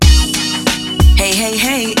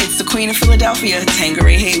Hey, it's the Queen of Philadelphia,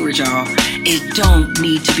 Tanqueray Hayward, y'all. It don't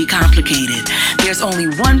need to be complicated. There's only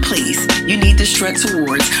one place you need to strut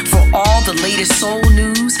towards for all the latest soul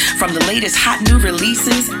news, from the latest hot new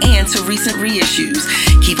releases and to recent reissues.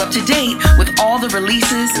 Keep up to date with all the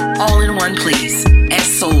releases all in one place at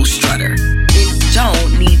Soulstrutter. It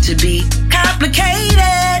don't need to be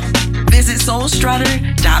complicated. Visit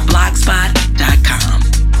soulstrutter.blogspot.com.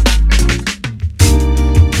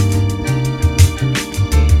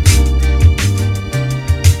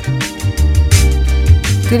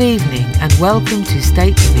 Good evening and welcome to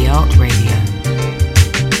State of the Art Radio.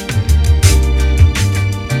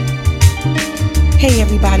 Hey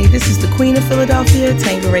everybody, this is the Queen of Philadelphia,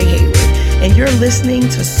 Tanqueray Hayward, and you're listening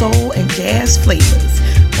to Soul and Jazz Flavas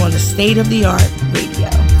on the State of the Art Radio.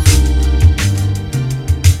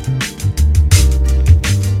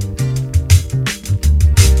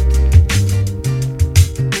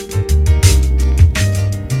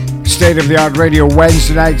 State of the Art Radio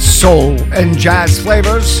Wednesday night Soul and Jazz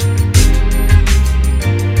Flavas.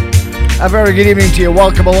 A very good evening to you.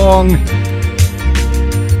 Welcome along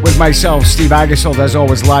with myself, Steve Agasol, as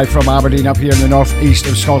always, live from Aberdeen up here in the northeast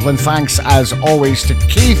of Scotland. Thanks as always to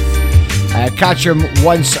Keith. Catch him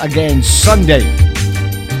once again Sunday.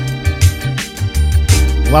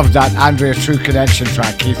 Loved that Andrea True Connection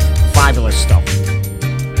track, Keith. Fabulous stuff.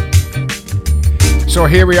 So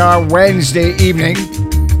here we are, Wednesday evening.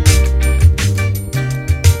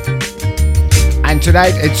 And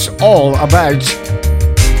tonight it's all about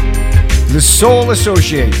the Soul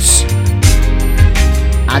Associates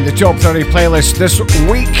and the Top 30 playlist this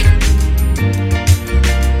week.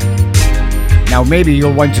 Now maybe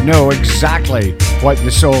you'll want to know exactly what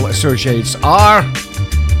the Soul Associates are,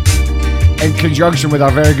 in conjunction with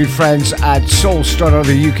our very good friends at Soulstrutter,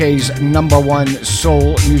 the UK's #1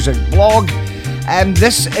 soul music blog. And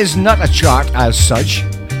this is not a chart as such,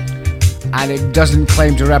 and it doesn't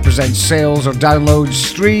claim to represent sales or downloads,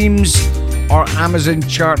 streams, or Amazon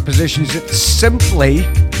chart positions. It's simply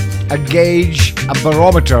a gauge, a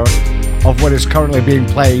barometer of what is currently being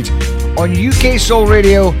played on UK Soul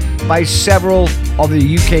Radio by several of the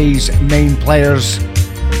UK's main players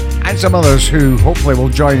and some others who hopefully will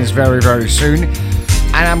join us very, very soon.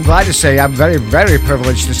 And I'm glad to say, I'm very, very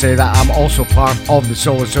privileged to say that I'm also part of the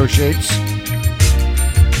Soul Associates.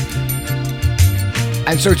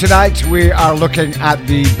 And so tonight we are looking at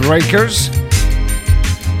the breakers,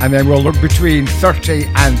 and then we'll look between 30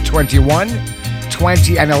 and 21,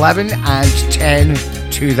 20 and 11, and 10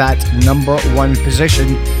 to that #1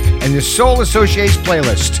 position in the Soul Associates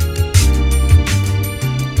playlist.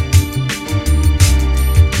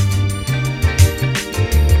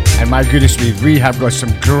 And my goodness me, we have got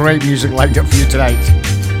some great music lined up for you tonight.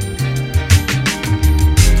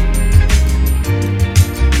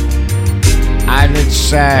 And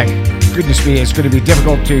it's, goodness me, it's going to be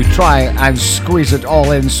difficult to try and squeeze it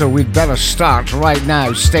all in, so we'd better start right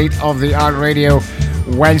now. State of the Art Radio,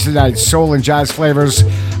 Wednesday night Soul and Jazz Flavors,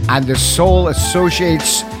 and the Soul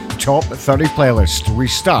Associates Top 30 playlist. We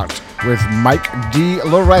start with Mike D.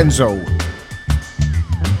 Lorenzo.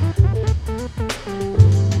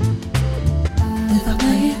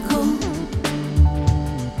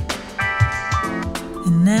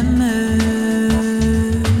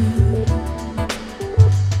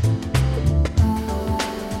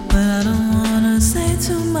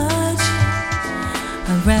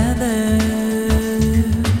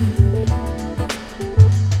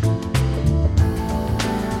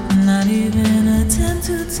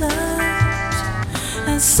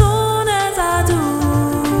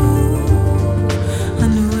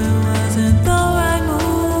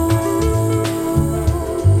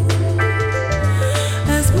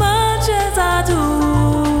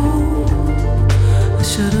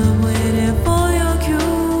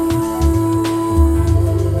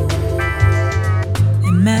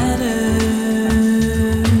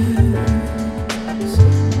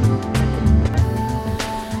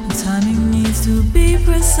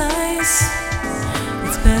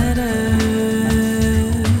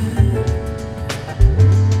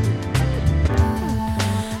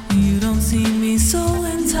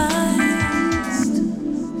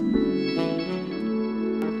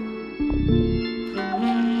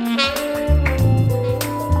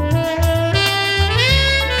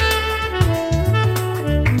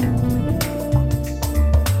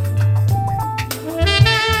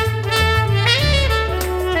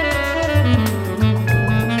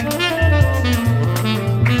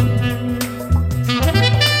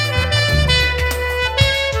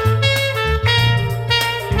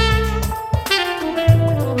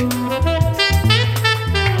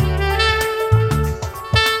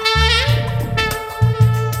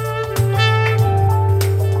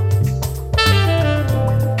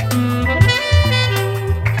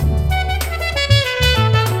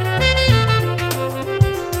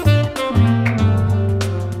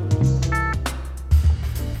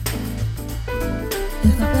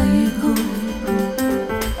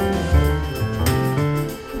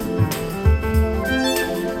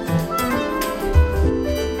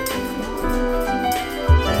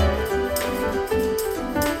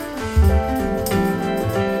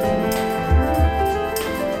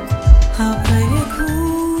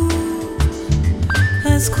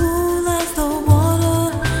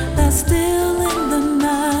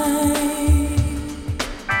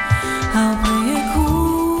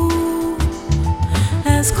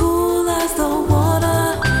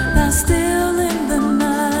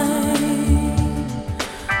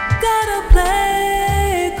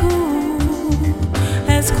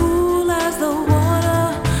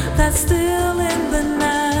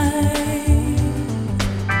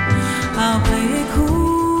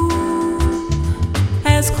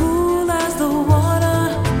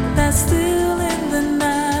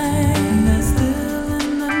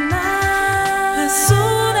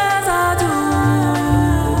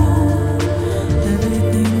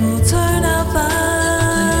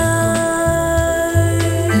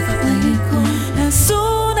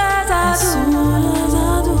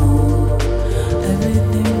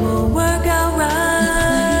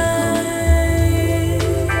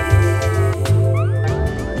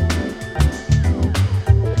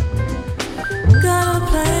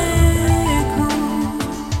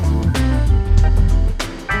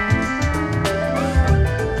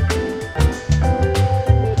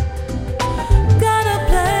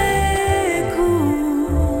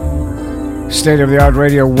 State of the Art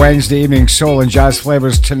Radio Wednesday evening. Soul and Jazz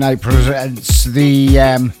Flavors tonight presents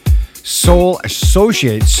the Soul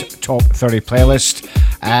Associates Top 30 playlist.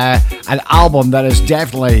 An album that is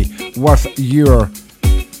definitely worth your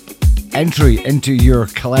entry into your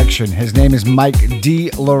collection. His name is Mike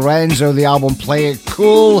D. Lorenzo. The album Play It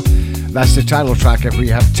Cool. That's the title track. If we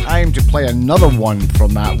have time to play another one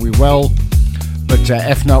from that, we will. But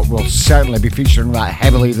if not, we'll certainly be featuring that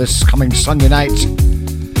heavily this coming Sunday night.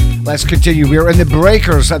 Let's continue. We're in the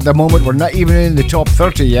breakers at the moment. We're not even in the top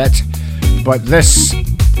 30 yet. But this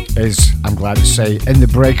is, I'm glad to say, in the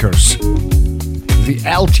breakers. The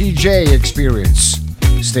LTJ experience.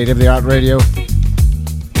 State of the Art Radio.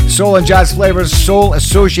 Soul and Jazz Flavors Soul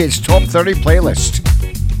Associates Top 30 playlist.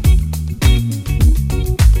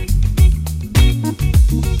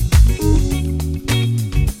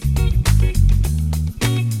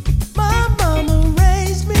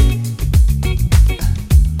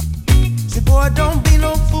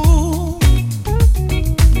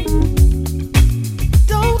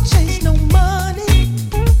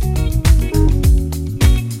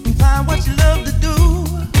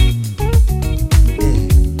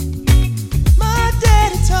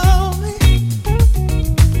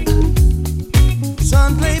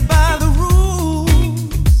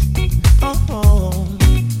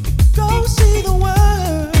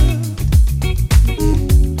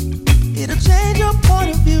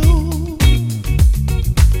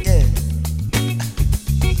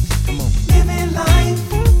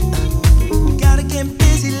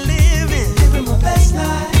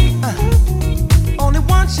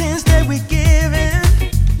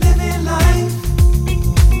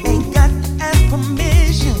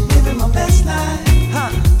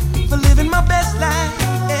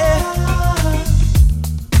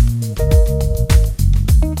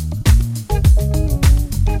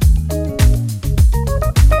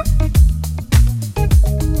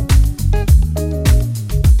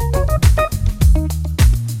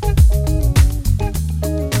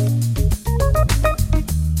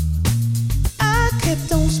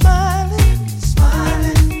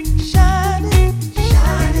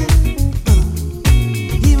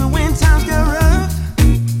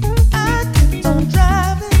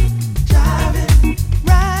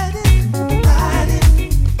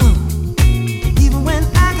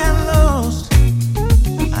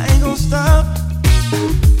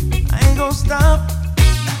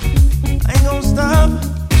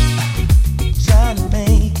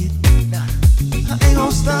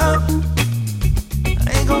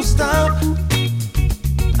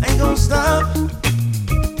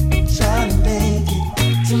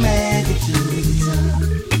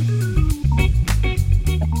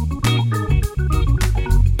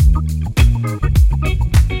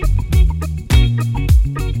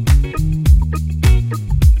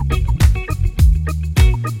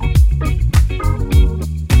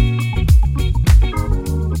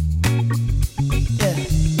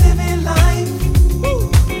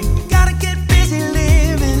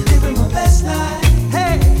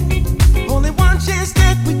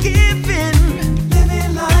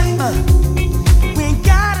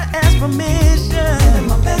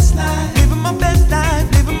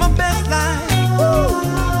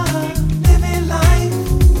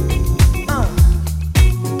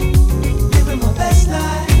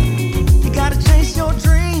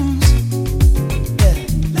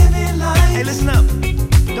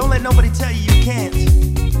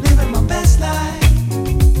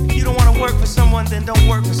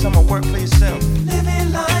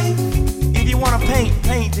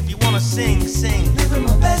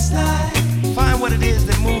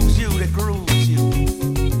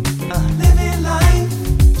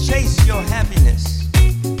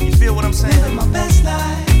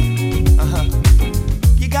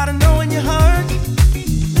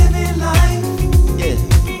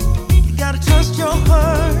 Trust your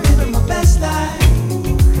heart, living my best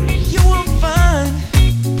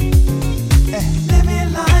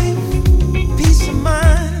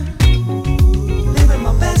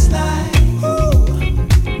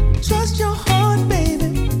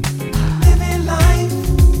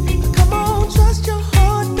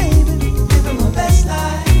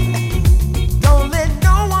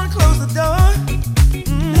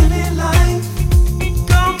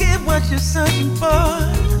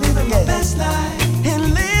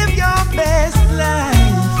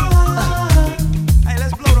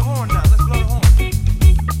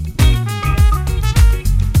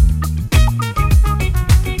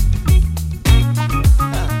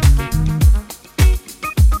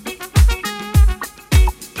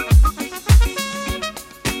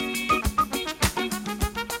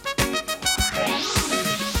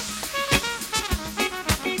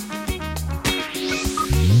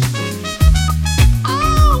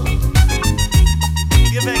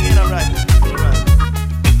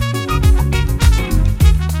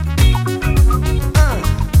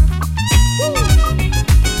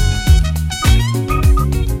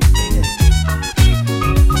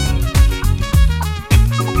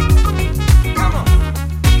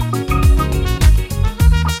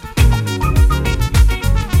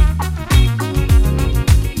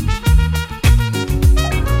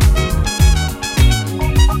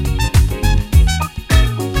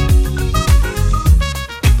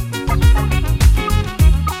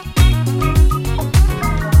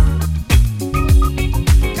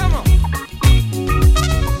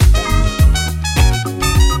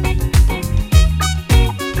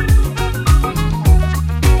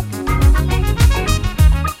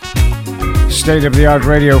State of the Art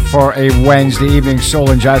Radio for a Wednesday evening.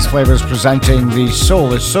 Soul and Jazz Flavas presenting the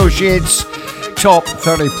Soul Associates Top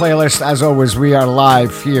 30 playlist. As always, we are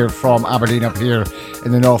live here from Aberdeen, up here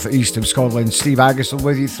in the northeast of Scotland. Steve Aggison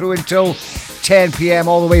with you through until 10 p.m.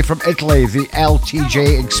 all the way from Italy. The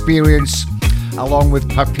LTJ Experience, along with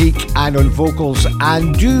Papik and on vocals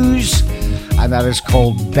and Doos, and that is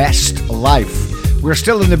called Best Life. We're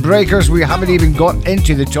still in the breakers. We haven't even got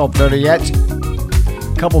into the top 30 yet.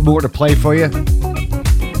 A couple more to play for you.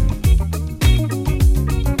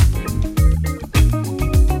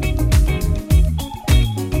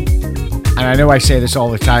 And I know I say this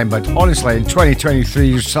all the time, but honestly, in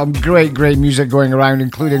 2023, there's some great music going around,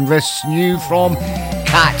 including this new from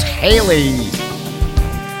Kat Haley.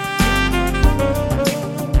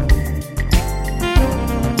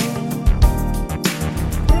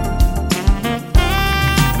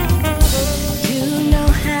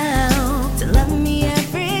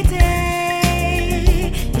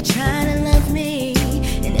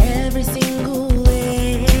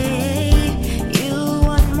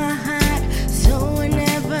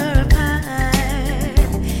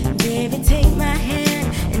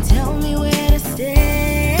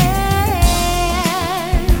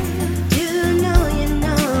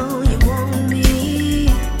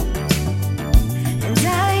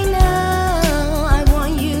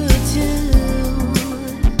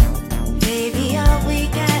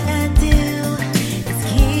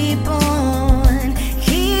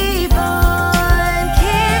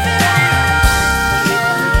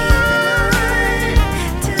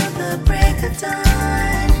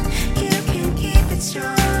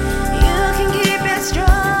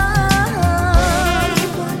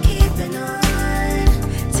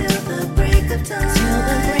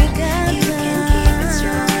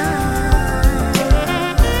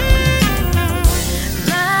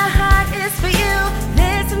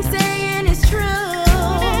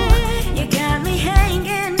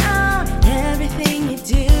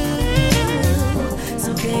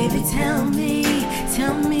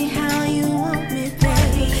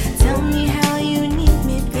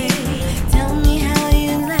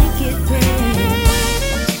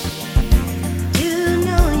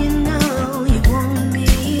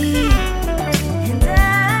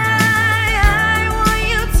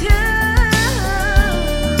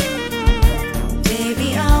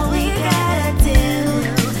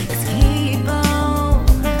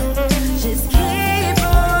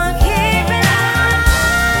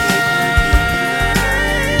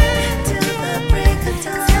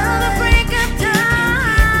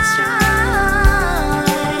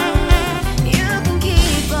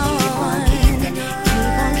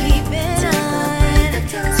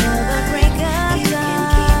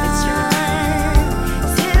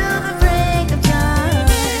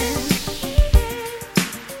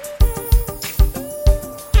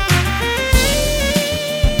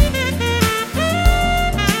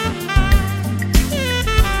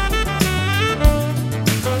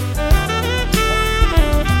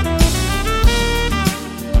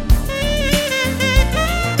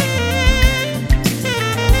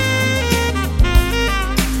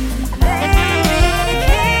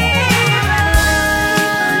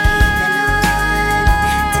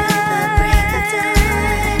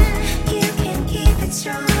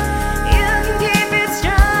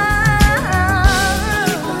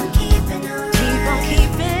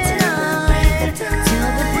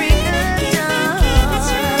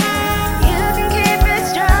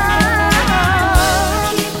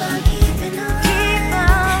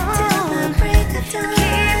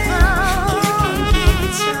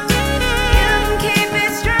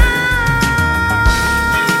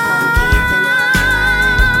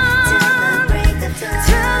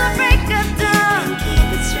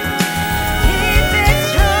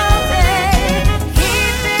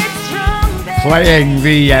 Playing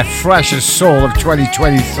the freshest soul of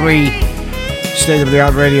 2023, State of the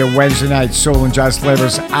Art Radio Wednesday night, Soul and Jazz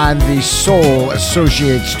Flavas, and the Soul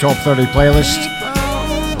Associates Top 30 playlist.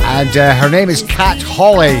 And her name is Kat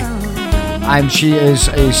Hawley, and she is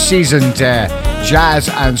a seasoned jazz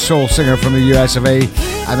and soul singer from the US of A.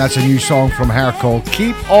 And that's a new song from her called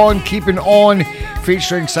Keep On Keeping On,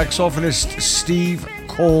 featuring saxophonist Steve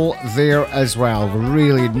Cole there as well.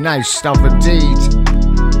 Really nice stuff indeed.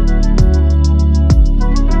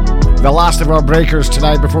 The last of our breakers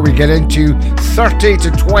tonight before we get into 30 to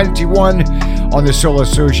 21 on the Soul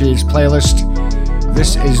Associates playlist.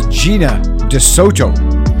 This is Gina DeSoto.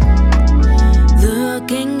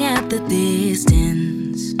 Looking at the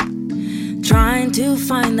distance, trying to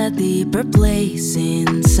find that deeper place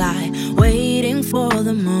inside, waiting for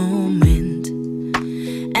the moment,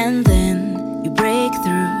 and then you break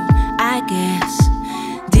through. I guess.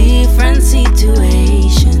 Different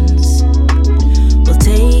situations will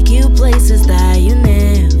take you places that you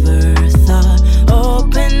never thought.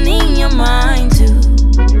 Opening your mind to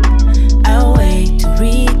a way to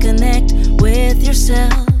reconnect with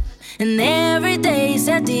yourself. And every day's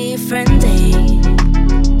a different day.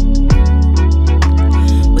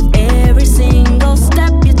 With every single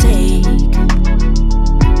step you take,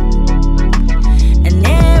 and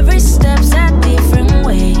every step's a different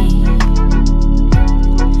way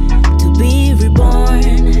to be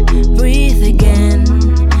reborn. Breathe again,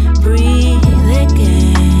 breathe again.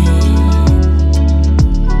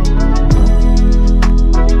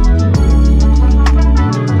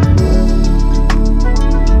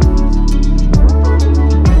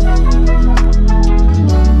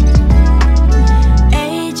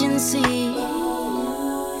 Agency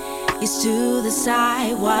is to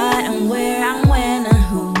decide what and where and when and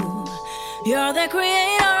who. You're the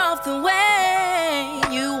creator of the way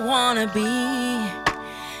you wanna be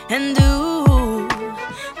and do.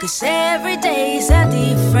 'Cause every day's a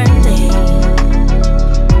different day.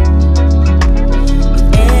 With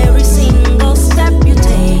every single step you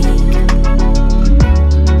take,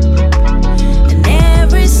 and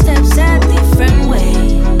every step's a different way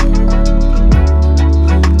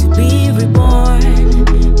to be reborn.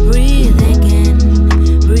 Breathe again,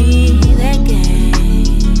 breathe again.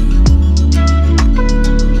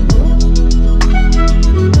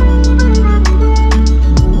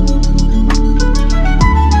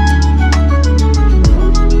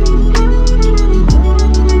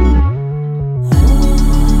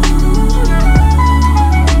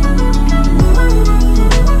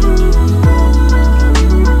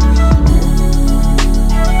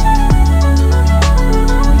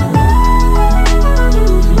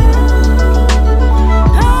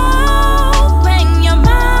 Open your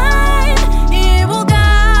mind, it will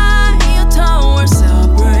guide you towards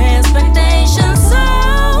upper expectations.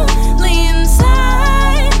 Slowly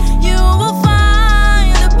inside, you will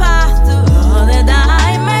find the path to other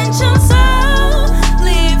dimensions. So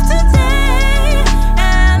live today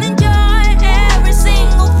and enjoy every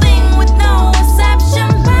single thing with no exception.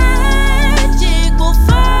 Magic will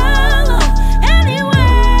follow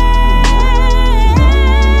anyway.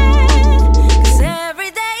 'Cause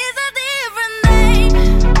every day is a different day.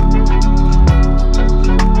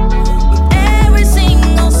 With every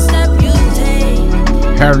single step you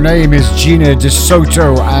take. Her name is Gina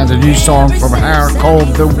DeSoto, and a new song from her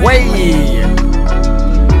called The Way.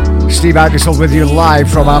 Steve Agasol with you live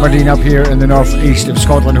from Aberdeen up here in the northeast of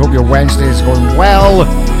Scotland. Hope your Wednesday is going well,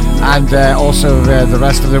 and also the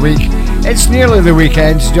rest of the week. It's nearly the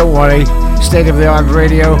weekend, don't worry. State of the Art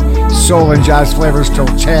Radio, Soul and Jazz Flavors till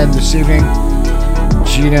 10 this evening.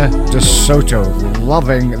 Gina DeSoto,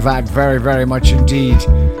 loving that very, very much indeed.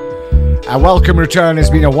 A welcome return. It's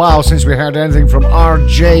been a while since we heard anything from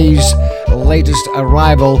RJ's latest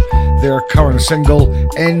arrival, their current single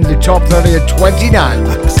in the top 30 at 29.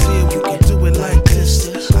 I can see it, we can do it like this.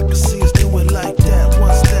 I can see us do it like that.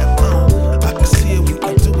 One step up. I can see it, we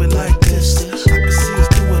can do it like this. I can see us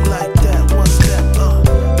do it like that. One step up.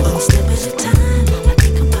 One step at a time, I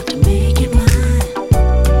think I'm about to make it mine.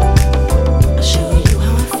 I'll show you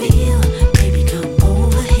how I feel, baby, come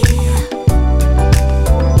over here.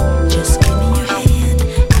 Just give me your hand,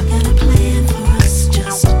 I've got a plan for us.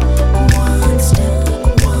 Just one step,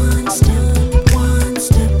 one step, one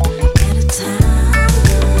step at a time.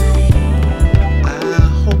 I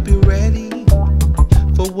hope you're ready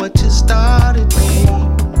for what you started, babe.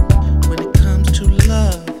 When it comes to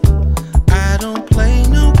love, I don't play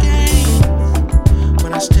no games.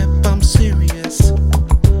 When I step, I'm serious.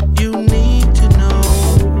 You need to know,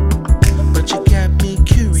 but you got me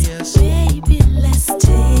curious. Baby, let's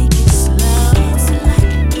take it slow. It's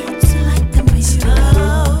like a miracle.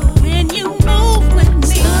 When you move with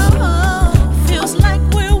me, feels like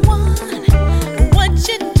we're one. What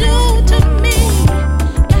you do to me,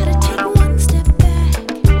 gotta take one step back.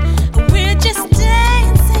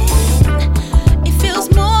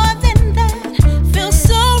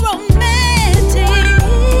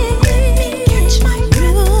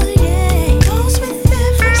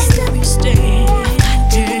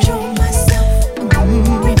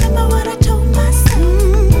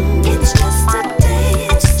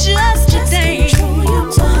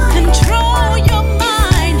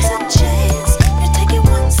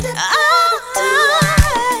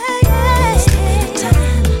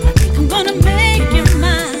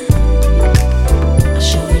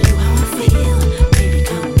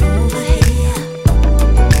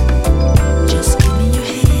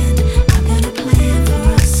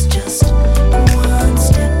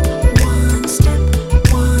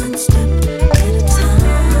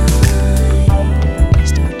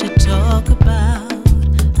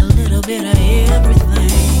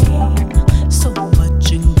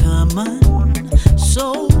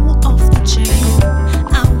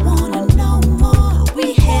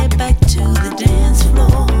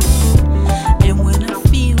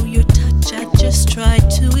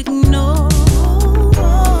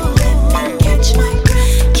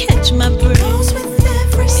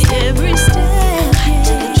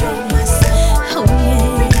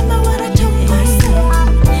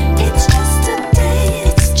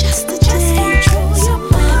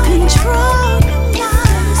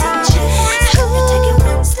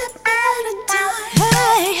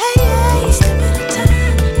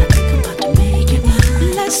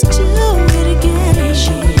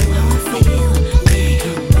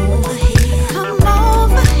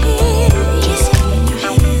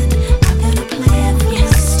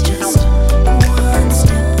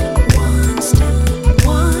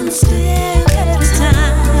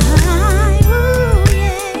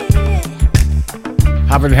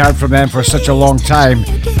 haven't heard from them for such a long time.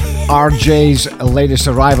 RJ's latest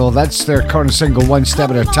arrival, that's their current single, One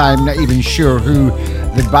Step at a Time. Not even sure who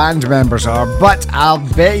the band members are, but I'll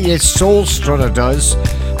bet you Soulstrutter does.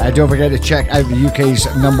 Don't forget to check out the UK's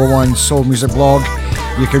 #1 soul music blog.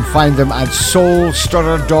 You can find them at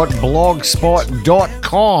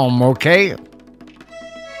soulstrutter.blogspot.com, okay?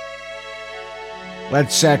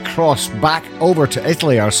 Let's cross back over to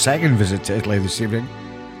Italy, our second visit to Italy this evening.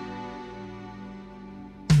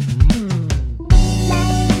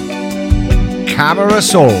 Camera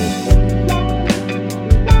Soul.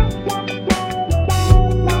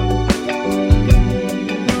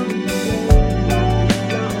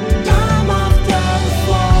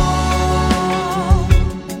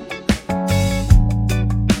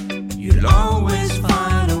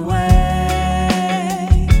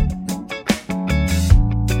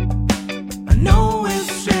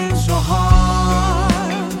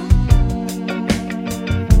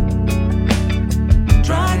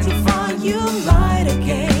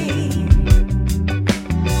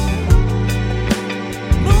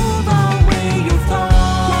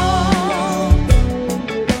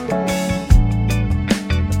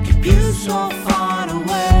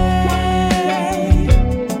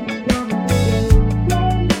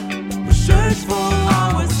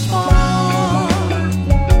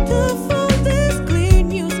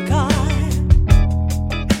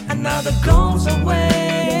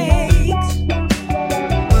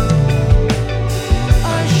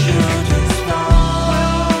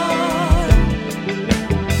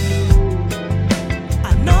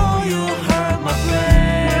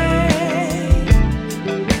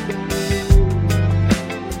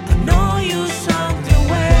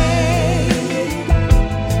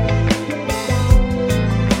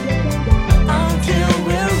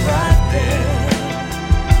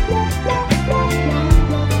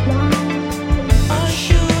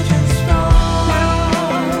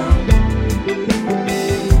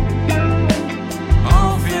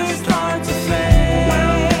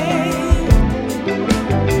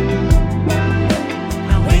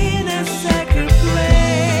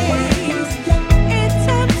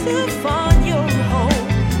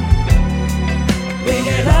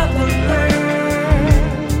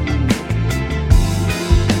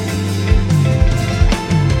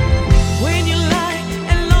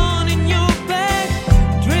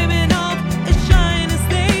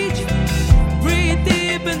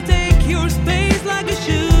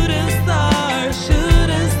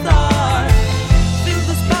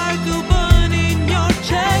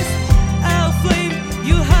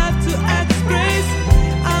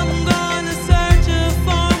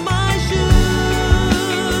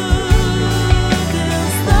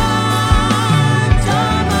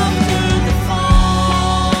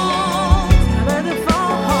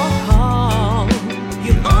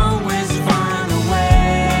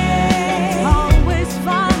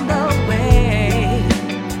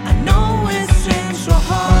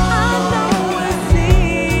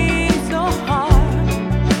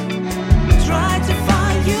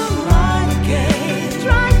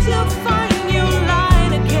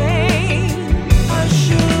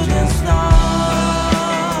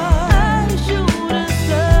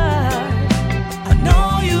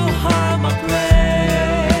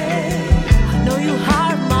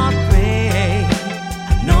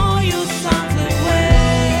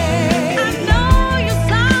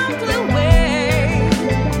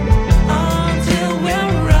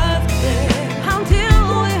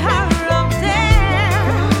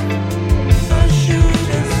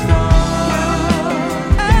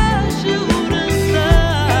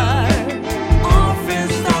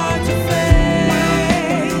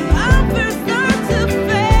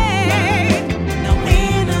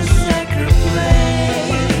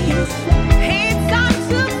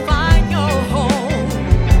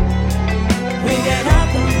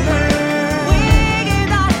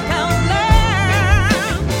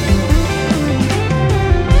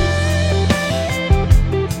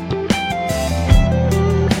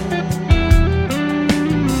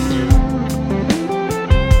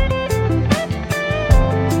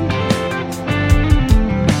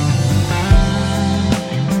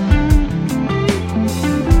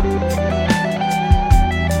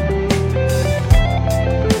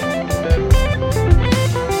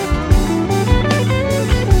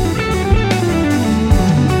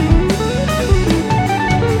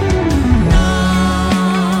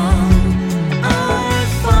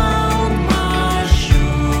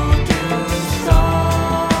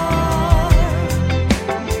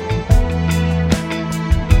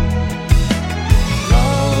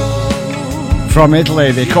 From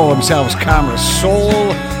Italy, they call themselves Camera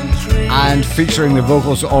Soul, and featuring the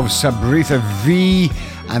vocals of Sabritha V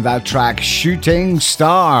and that track Shooting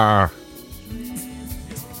Star.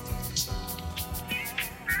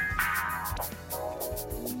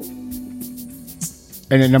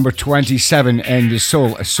 In at number 27 in the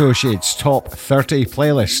Soul Associates Top 30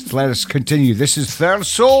 playlist. Let us continue. This is Third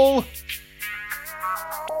Soul.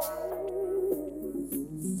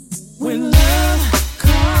 When love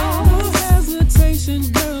calls,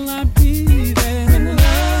 hesitation, girl, I'll be there. When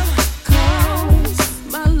love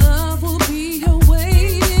calls, my love will be here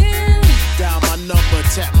waiting. Dial my number,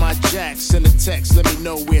 tap my jack, send a text, let me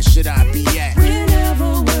know where should I be at.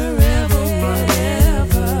 Whenever, wherever,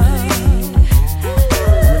 whatever.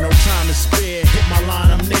 With no time to spare, hit my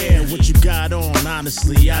line, I'm there. What you got on,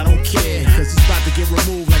 honestly, I don't care. Cause it's about to get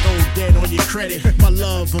removed like old debt on your credit. My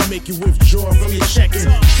love will make you withdraw from your checking.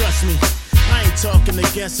 Trust me, I ain't talking to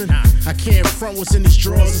guessing. I can't front what's in these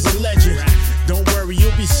drawers is a legend. Don't worry,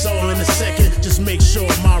 you'll be sold in a second. Just make sure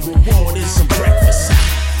my reward is some breakfast.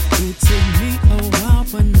 It took me a while,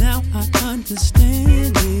 but now I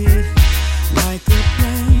understand it. Like a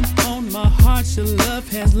plane on my heart, your love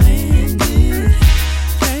has landed.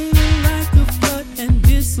 Came in like a flood and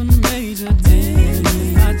did some major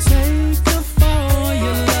damage. I take the fall,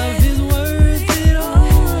 your love is worth it all.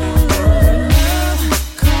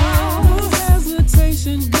 Love calls,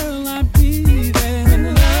 hesitation, girl, I'll be there.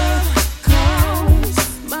 When love calls,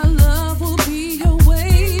 my love will be here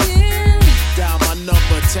waiting. Dial my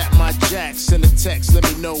number, tap my jack, send a text, let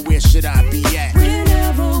me know where should I be at.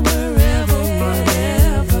 Whenever, wherever,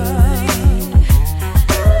 whatever.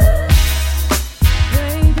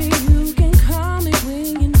 Baby, you can call me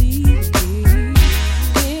when you need me.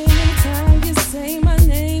 Anytime you say my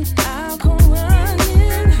name, I'll come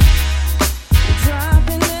running.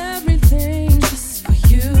 Dropping everything just for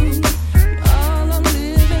you. All I'm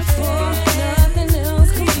living for, nothing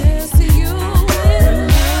else compares to you. When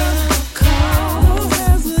love calls,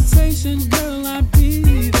 hesitation, girl, I'll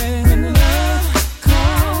be there. When love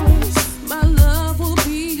calls, my love will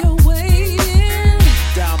be here waiting.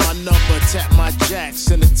 Dial my number, tap my jack,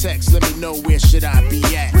 send a text, let me know where should I be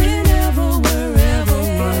at. Whenever, wherever,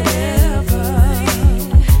 whatever.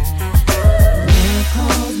 Love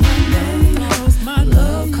calls my name. Love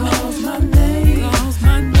calls my name. Love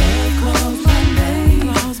calls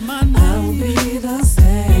my name. I will be the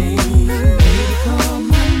same. Baby, call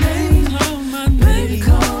my name. Baby,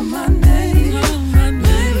 call my name.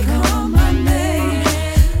 Baby, call my name.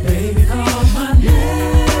 Baby, call my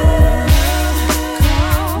name.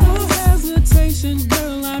 Calls, hesitation,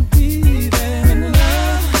 girl, I'll be there. When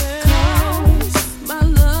love calls, my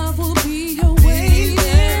love will be here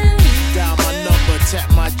waiting. Dial my number, tap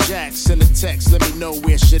my jack, send a text, let me know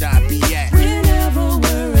where should I be at. Whenever,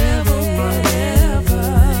 wherever, whatever.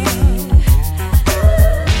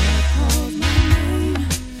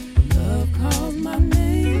 Love calls my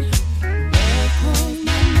name. Love calls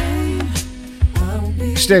my name. I will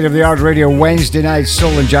be State of the Art Radio Wednesday night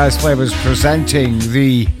Soul and Jazz Flavas presenting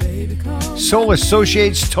the Soul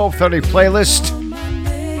Associates Top 30 playlist.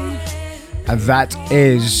 And that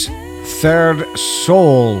is Third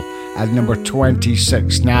Soul at number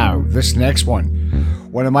 26. Now, this next one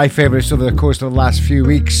of my favorites over the course of the last few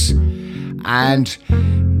weeks. And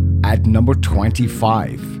at number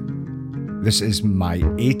 25, this is My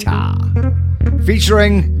Eta,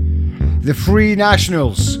 featuring the Free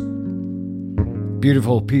Nationals.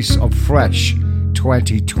 Beautiful piece of fresh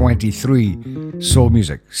 2023 soul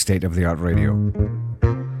music, State of the Art Radio.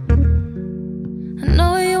 I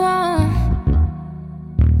know you want,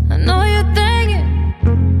 I know you're thinking,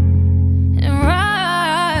 and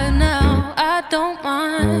right now I don't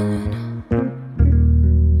mind.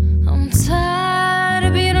 I'm tired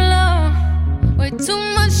of being alone, way too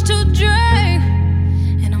much to drink,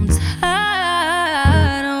 and I'm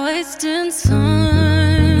tired of wasting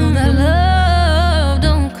time. Know that love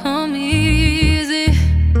don't come easy.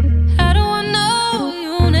 How do I know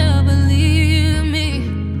you'll never leave me?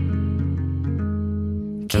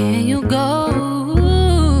 Can you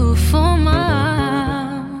go for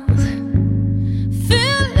miles?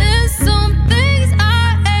 Feeling some things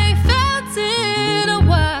I ain't felt in a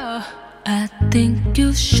while. I think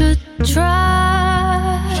you should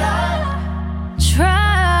try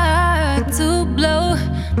to blow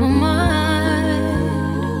my mind.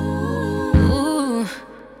 Ooh,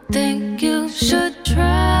 think you should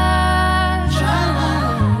try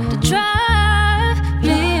to drive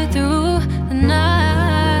me through the night.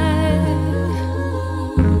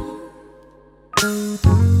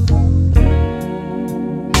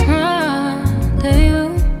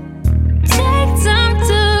 Rendezvous. Take time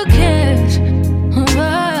to catch a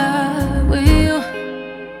vibe with you.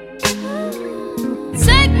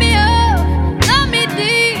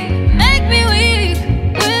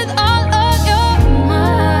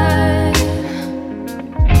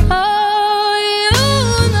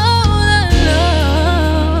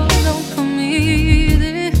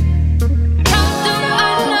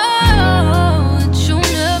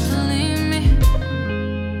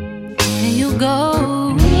 go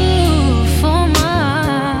for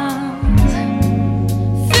miles.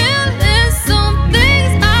 Feeling some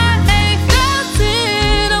things I ain't felt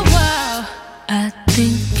in a while. I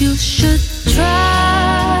think you should try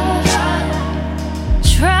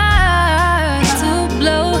to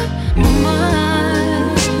blow my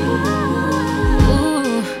mind.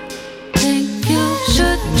 Ooh, think you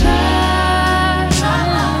should try to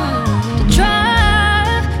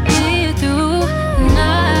drive me through the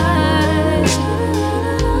night,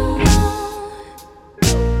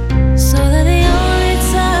 so that the only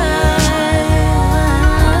time I'm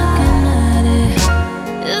looking at it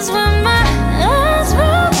is when my eyes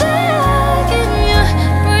roll back and you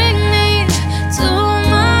bring me to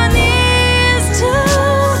my knees. Too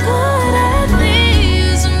good at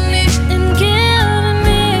pleasing me and giving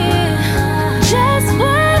me just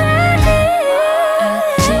what I need. I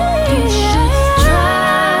think you should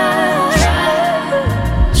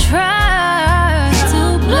try to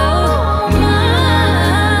blow my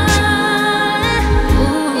mind.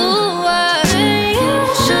 Ooh, I think you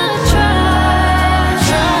should try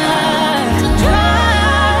to drive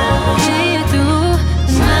me through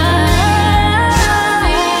the night.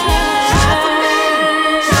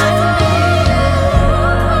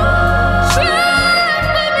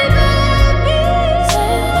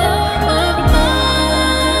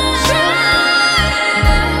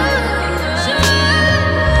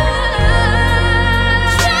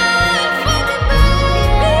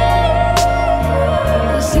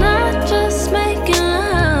 It's not just making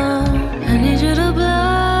love. I need you to blow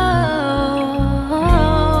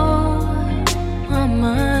my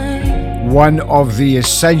mind. One of the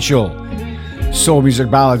essential soul music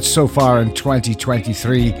ballads so far in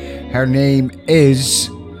 2023. Her name is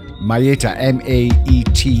Maeta,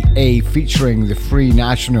 M-A-E-T-A, featuring the Free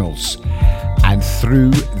Nationals and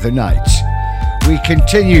Through the Night. We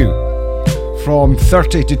continue from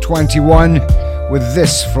 30 to 21 with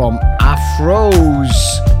this from Afros.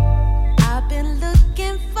 I've been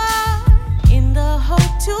looking for in the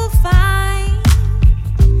hope to find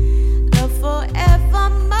love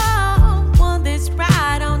forevermore, one that's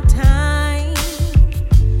right on time.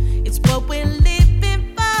 It's what we're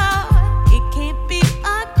living for. It can't be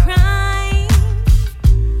a crime.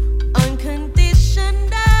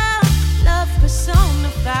 Unconditional love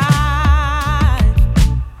personified.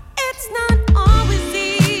 It's not always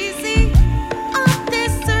easy on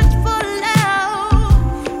this search for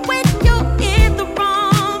love.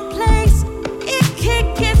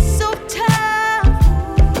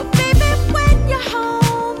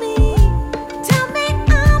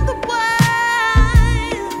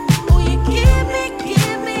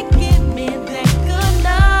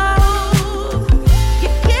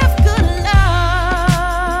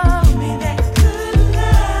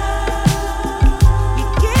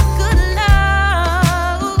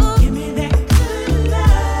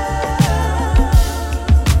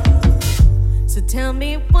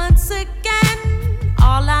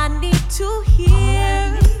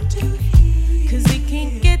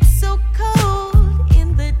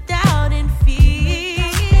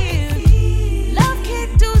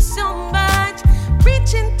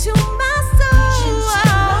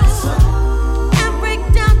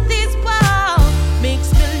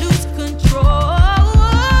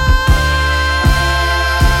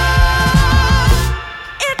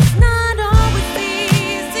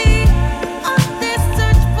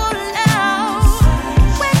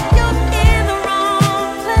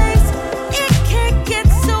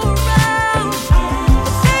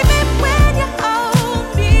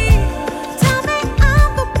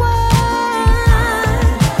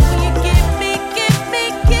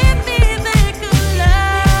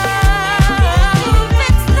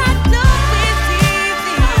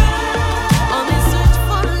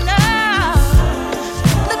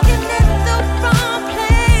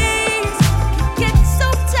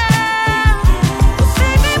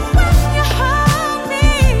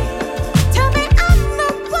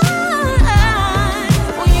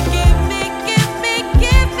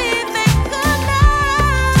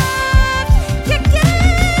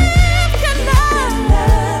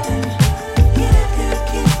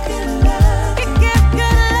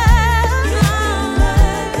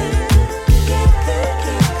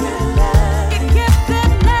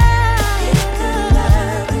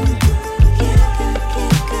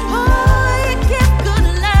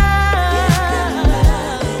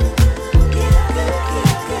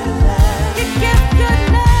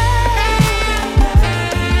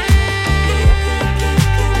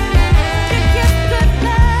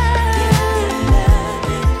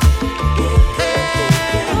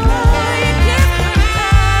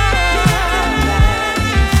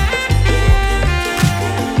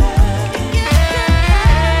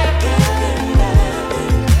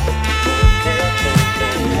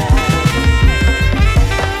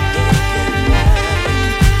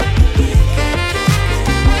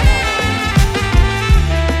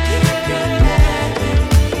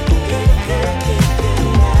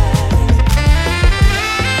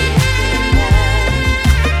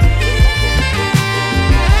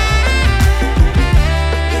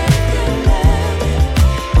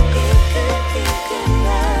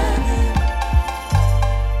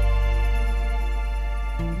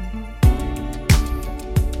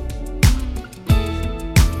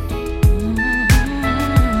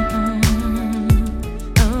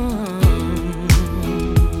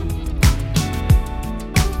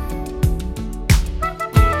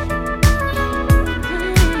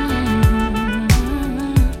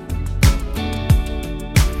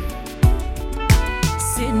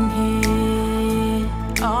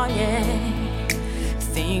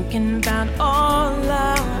 thinking about all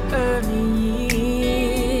our early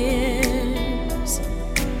years.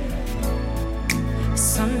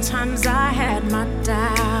 Sometimes I had my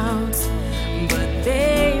doubts, but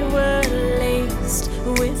they were laced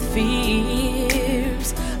with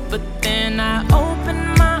fears. But then I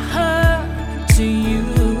opened my heart to you.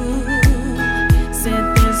 Said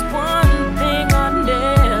there's one thing I'll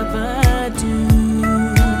never do.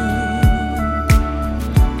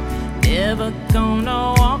 Never gonna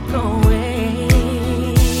walk away.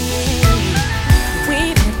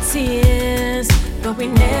 We've had tears, but we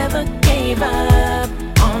never gave up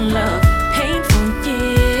on love. Painful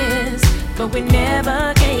years, but we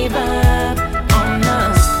never gave up on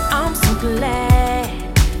us. I'm so glad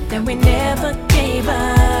that we never gave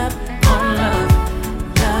up on love.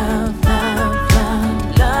 Love, love,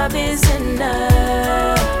 love, love is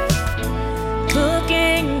enough.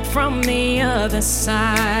 Looking from the other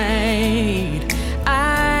side,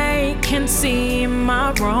 I can see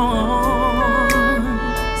my wrongs.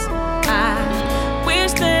 I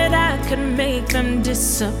wish that I could make them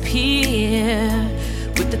disappear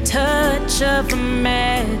with the touch of a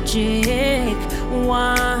magic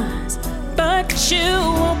wand. But you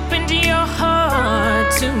opened your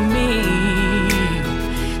heart to me,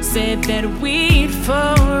 said that we'd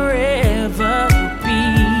forever be.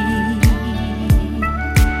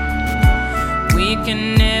 We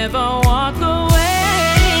can never walk away.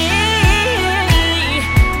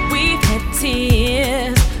 We've had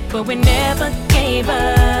tears, but we never gave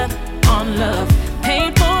up on love.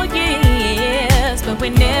 Painful years, but we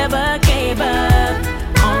never gave up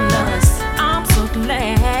on us. I'm so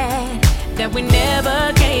glad that we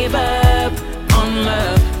never gave up on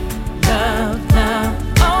love. Love, love,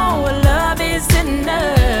 oh, love is enough.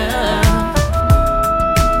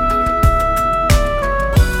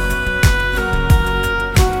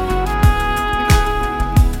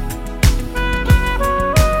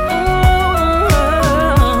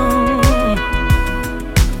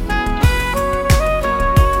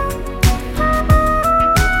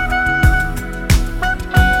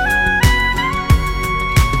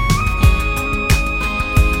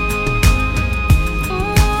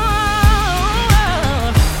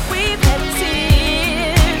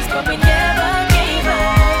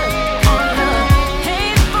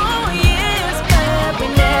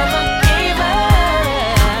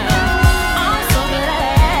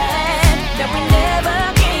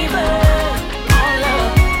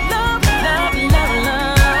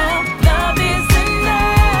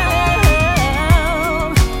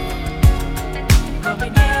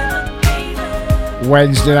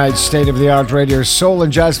 Wednesday night State of the Art Radio, Soul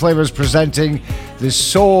and Jazz Flavas presenting the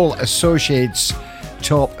Soul Associates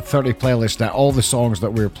Top 30 playlist. Now, all the songs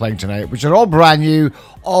that we're playing tonight, which are all brand new,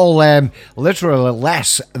 all literally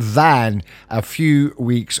less than a few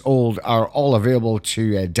weeks old, are all available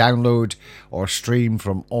to download or stream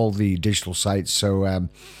from all the digital sites. So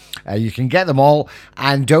you can get them all,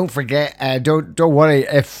 and don't forget, don't worry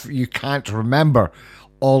if you can't remember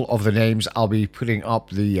all of the names. I'll be putting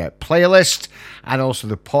up the playlist and also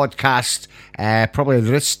the podcast probably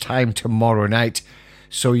this time tomorrow night,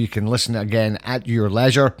 so you can listen again at your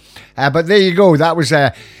leisure. But there you go. That was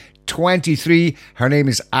 23. Her name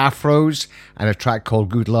is Afros, and a track called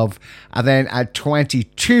Good Love. And then at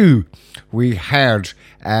 22, we heard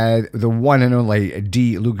the one and only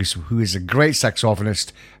Dee Lucas, who is a great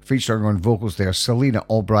saxophonist, featuring on vocals there, Selena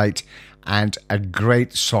Albright, and a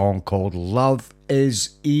great song called Love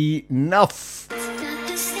Is Enough.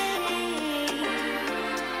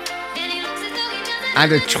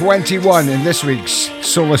 And at 21 in this week's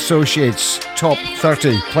Soul Associates Top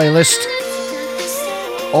 30 playlist,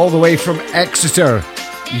 all the way from Exeter,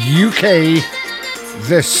 UK,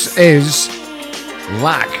 this is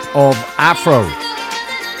Lack of Afro.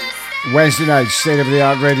 Wednesday night, State of the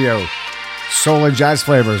Art Radio, Soul and Jazz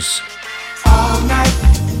Flavas. All night,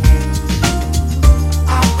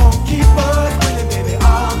 I'm gonna keep us winning, baby,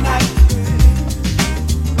 all night.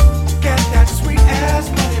 Get that sweet ass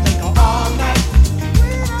money, make all night.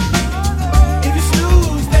 If you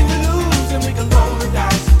snooze, then you lose, and we can roll the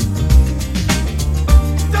dice.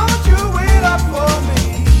 Don't you wait up for me.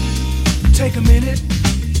 Take a minute,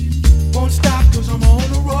 won't stop, cause I'm on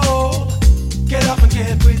a roll. Get up and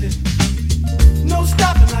get with it. No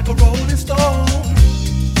stopping like a rolling stone.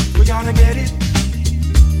 We're gonna get it,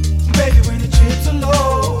 baby, when the chips are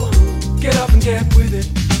low. Get up and get with it.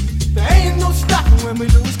 There ain't no stopping when we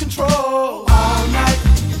lose control. All night,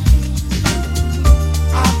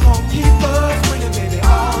 I'm gonna keep us winning, baby,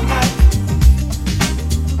 all night.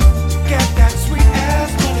 Get that sweet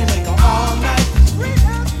ass money, make her all night.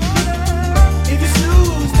 If you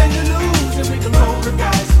snooze, then you lose, and we can roll the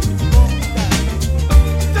dice.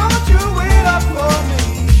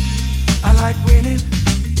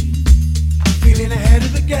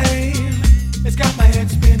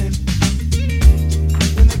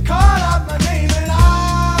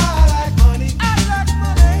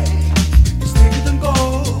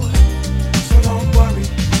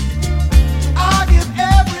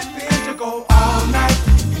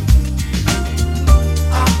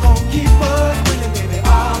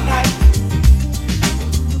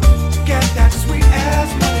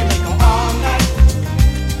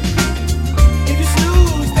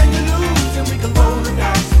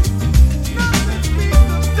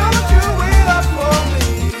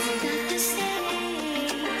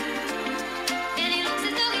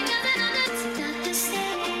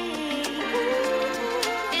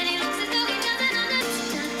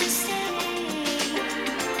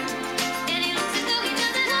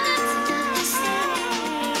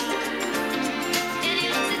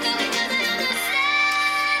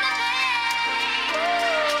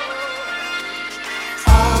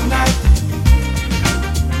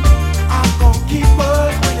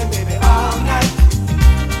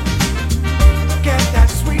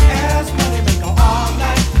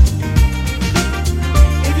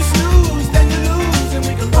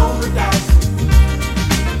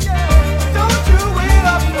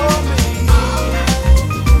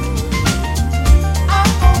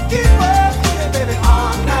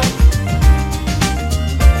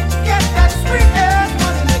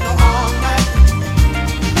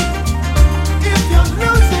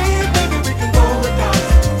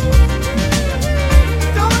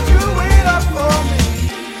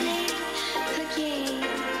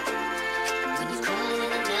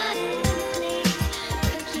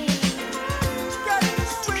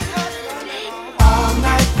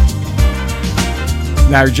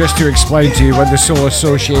 Now, just to explain to you what the Soul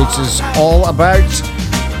Associates is all about,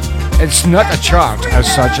 it's not a chart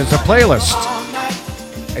as such, it's a playlist.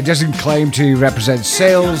 It doesn't claim to represent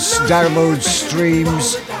sales, downloads,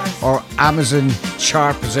 streams, or Amazon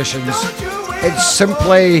chart positions. It's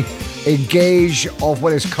simply a gauge of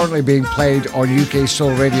what is currently being played on UK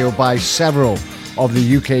Soul Radio by several of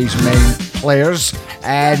the UK's main players.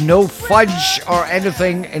 No fudge or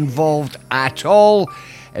anything involved at all.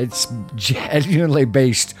 It's genuinely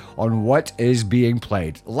based on what is being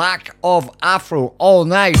played. Lack of Afro all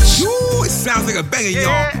night. Ooh, it sounds like a banger,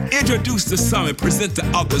 y'all. Introduce to some and present to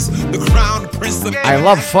others the crown prince of... I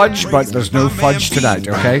love fudge, but there's no fudge tonight,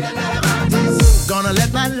 okay? Gonna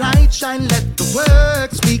let my light shine, let the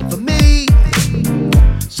word speak for me.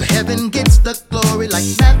 So heaven gets the glory like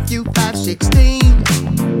Matthew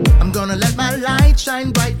 5:16. I'm gonna let my light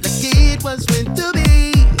shine bright like it was meant to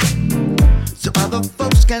be, so other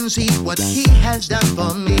folks can see what he has done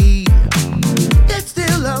for me. It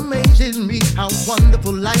still amazes me how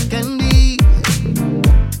wonderful life can be.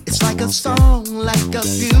 It's like a song, like a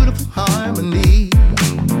beautiful harmony.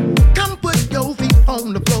 Come put your feet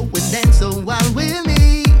on the floor and dance a while with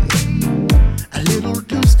me. A little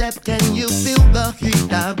two-step, can you feel the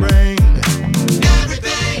heat I bring?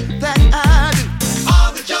 Everything that I do,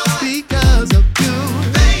 all the joy, because of you,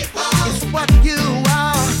 it's what you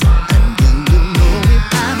are. And you will know me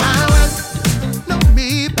by my work, know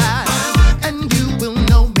me by, and you will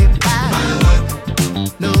know me by,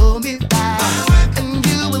 know me by, and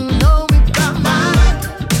you will know me by my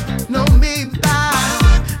work, know me by,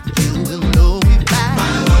 you will know me by,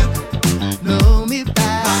 know me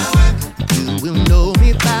by, you will know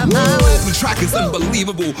me by my work. The track is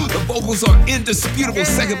unbelievable. The vocals are indisputable.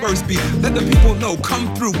 Second verse beat. Let the people know.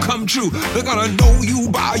 Come through, come true. They're gonna know you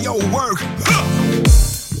by your work.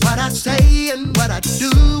 What I say and what I do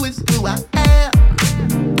is who I am.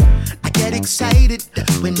 I get excited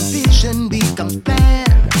when vision becomes plan.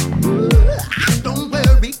 Don't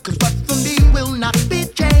worry, cause what for me will not be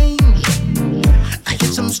changed. I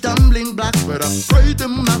hit some stumbling blocks, but I pray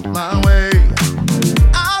them out my way.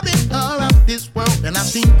 I've been around this world and I've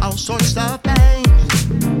seen all sorts of things.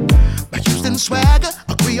 But Houston swagger,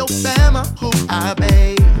 a Creole fama, who I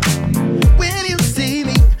obey. When you see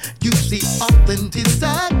me, you see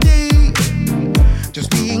authenticity. Just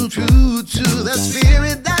being true to the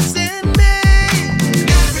spirit that's in me.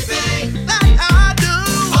 Everything that I do,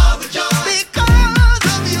 all the joy, because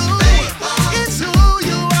of you, it's who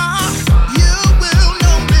you are. You will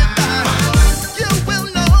know me by, you will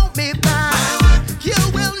know me by, you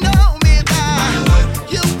will know me by,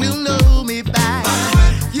 you will know me by,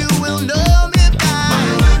 you will know me by,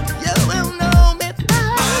 you will know me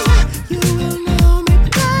by, you will know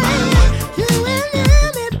me by,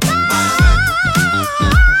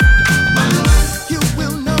 you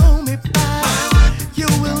will know me by, you will know me by, you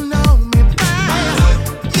will know me by,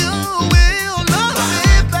 you will know me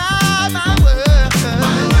by my word,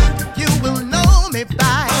 you will know me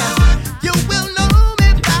by, you will know me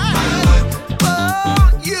by, oh,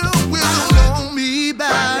 you will know me by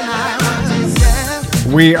my word,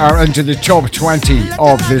 yeah. We are into the top 20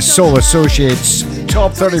 of the Soul Associates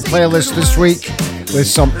top 30 playlist this week with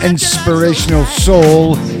some inspirational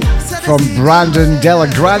soul from Brandon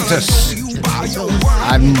Delagrantis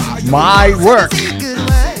and My Work.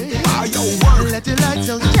 Let your light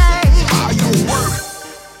so shine.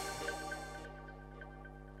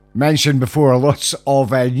 Mentioned before, lots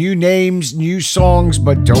of new names, new songs,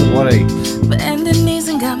 but don't worry. Bend the knees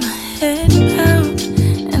and got my head down,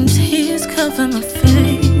 and tears cover my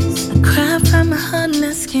face. I cry from my heart and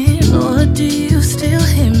asking, Lord, do you still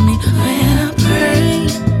hear me when I pray?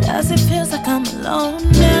 Cause it feels like I'm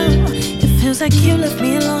alone now. It feels like you left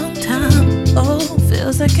me a long time. Oh,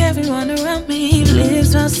 feels like everyone around me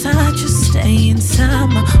lives outside. Just stay inside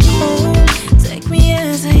my home. Take me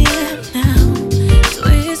as I am now.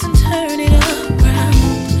 Twist and turn it around.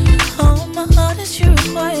 Oh, my heart is you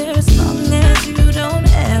require, as long as you don't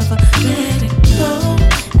ever let it go.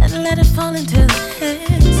 And let it fall into the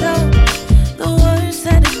hands of the words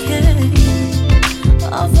that it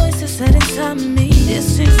came. Our voices said inside me,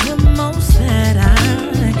 this is the most that I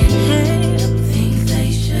hate. Think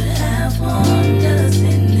they should have warned us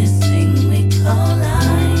in this thing we call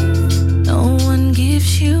life. No one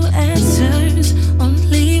gives you answers,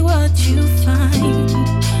 only what you find.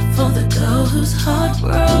 For the girl who's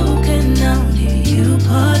heartbroken, only you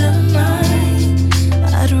part of mine.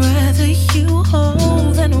 I'd rather you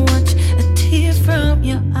hold than watch a tear from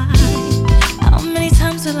your eye. How many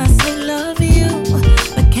times will I say love you,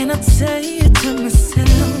 but cannot say it to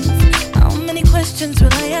myself? How many questions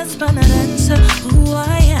will I ask but not answer who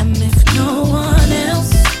I am if no one else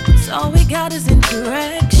how does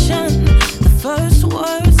interaction, the first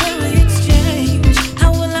words that we exchange,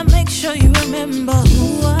 how will I make sure you remember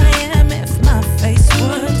who I am if my face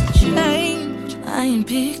were to change? I ain't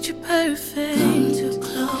picture perfect. Come too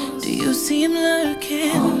close. Do you see him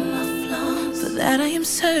lurking? All my flaws. For that I am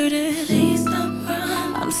certain. Please don't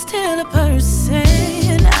run. I'm still a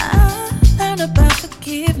person. I learned about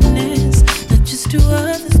forgiveness, not just to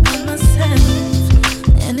others but myself.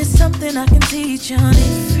 And it's something I can teach on.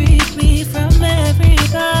 It freed me from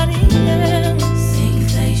everybody else. Think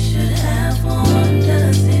they should have warned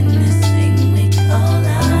us in this thing we call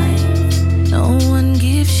life. No one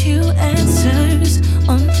gives you answers,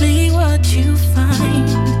 only what you find.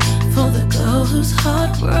 For the girl who's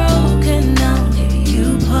heartbroken, I'll give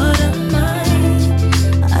you part of mine.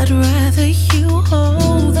 I'd rather you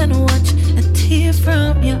hold than watch a tear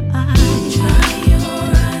from your eye. Try your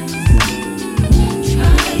eyes,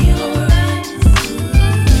 try your eyes,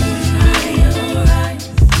 try your eyes.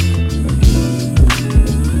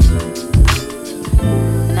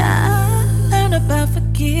 And I learned about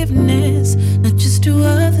forgiveness, not just to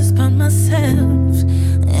others but myself.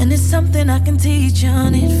 And it's something I can teach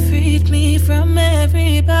on. It freed me from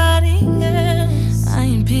everybody else. I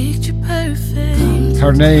ain't picture perfect.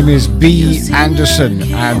 Her name is B. Anderson,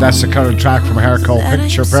 and that's the current track from her called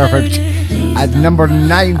Picture Perfect. At number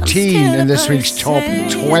 19 in this week's Top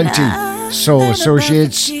 20 Soul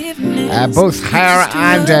Associates. Both her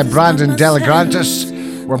and Brandon Delagrantis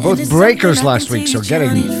were both breakers last week, so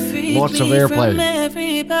getting lots of airplay.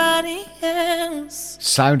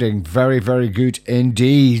 Sounding very, very good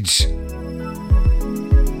indeed.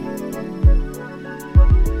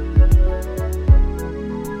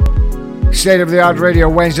 State of the Art Radio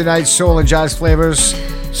Wednesday night Soul and Jazz Flavas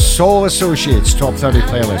Soul Associates Top 30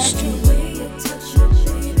 playlist.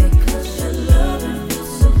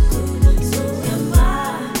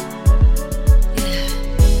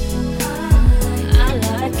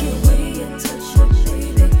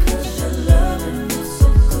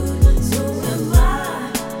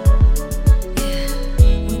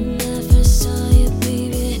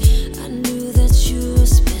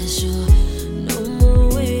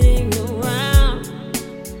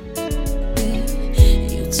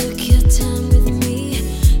 Took your time with me.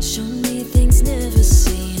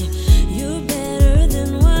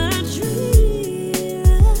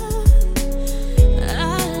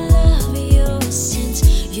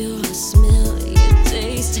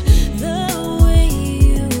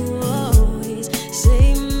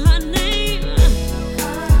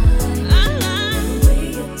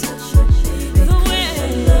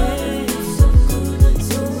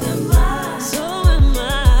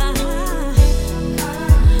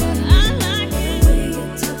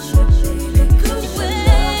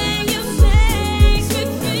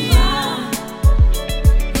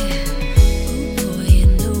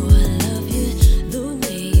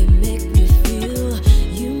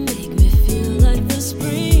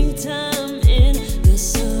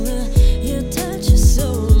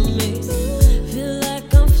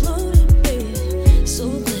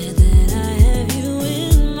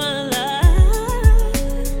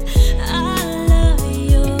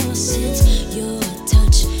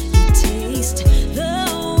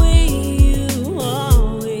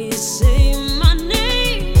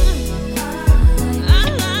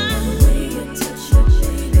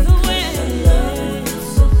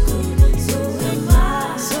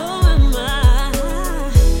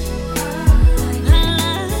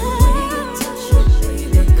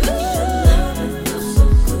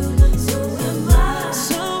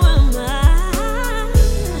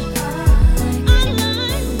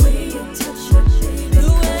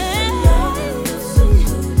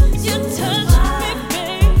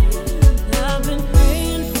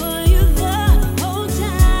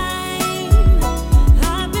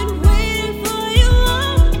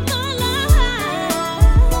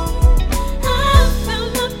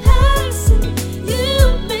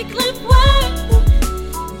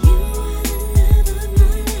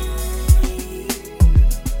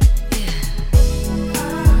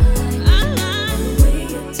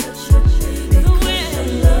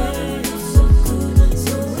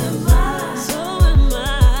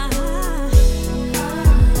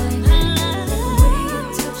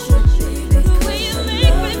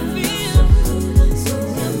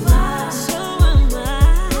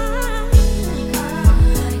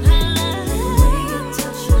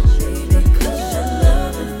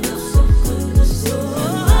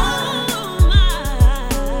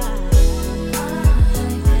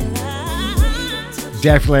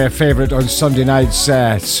 Definitely a favourite on Sunday nights.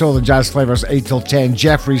 Soul and Jazz Flavas 8 till 10.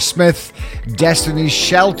 Jeffrey Smith, Destiny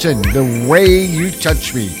Shelton, The Way You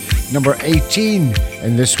Touch Me. number 18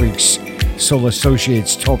 in this week's Soul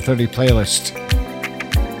Associates Top 30 playlist.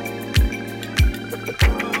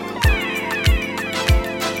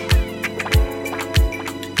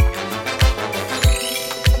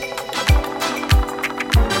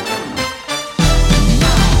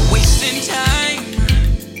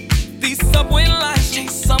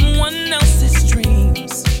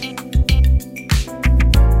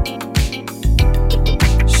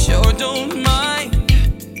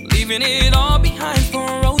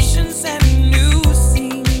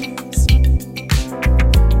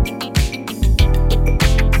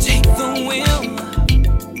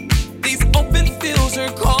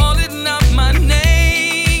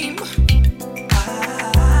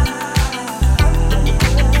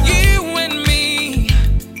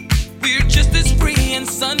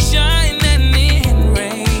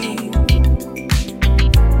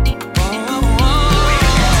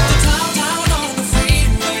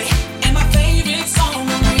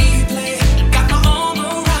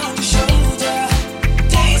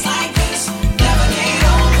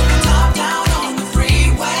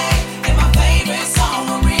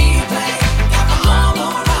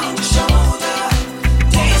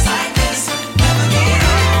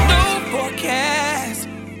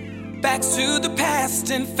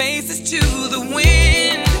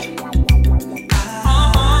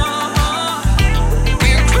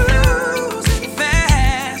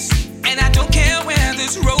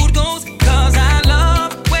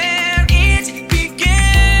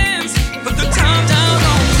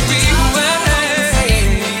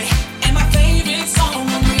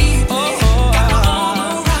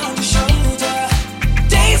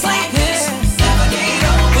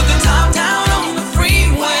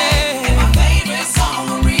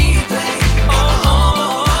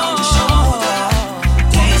 Oh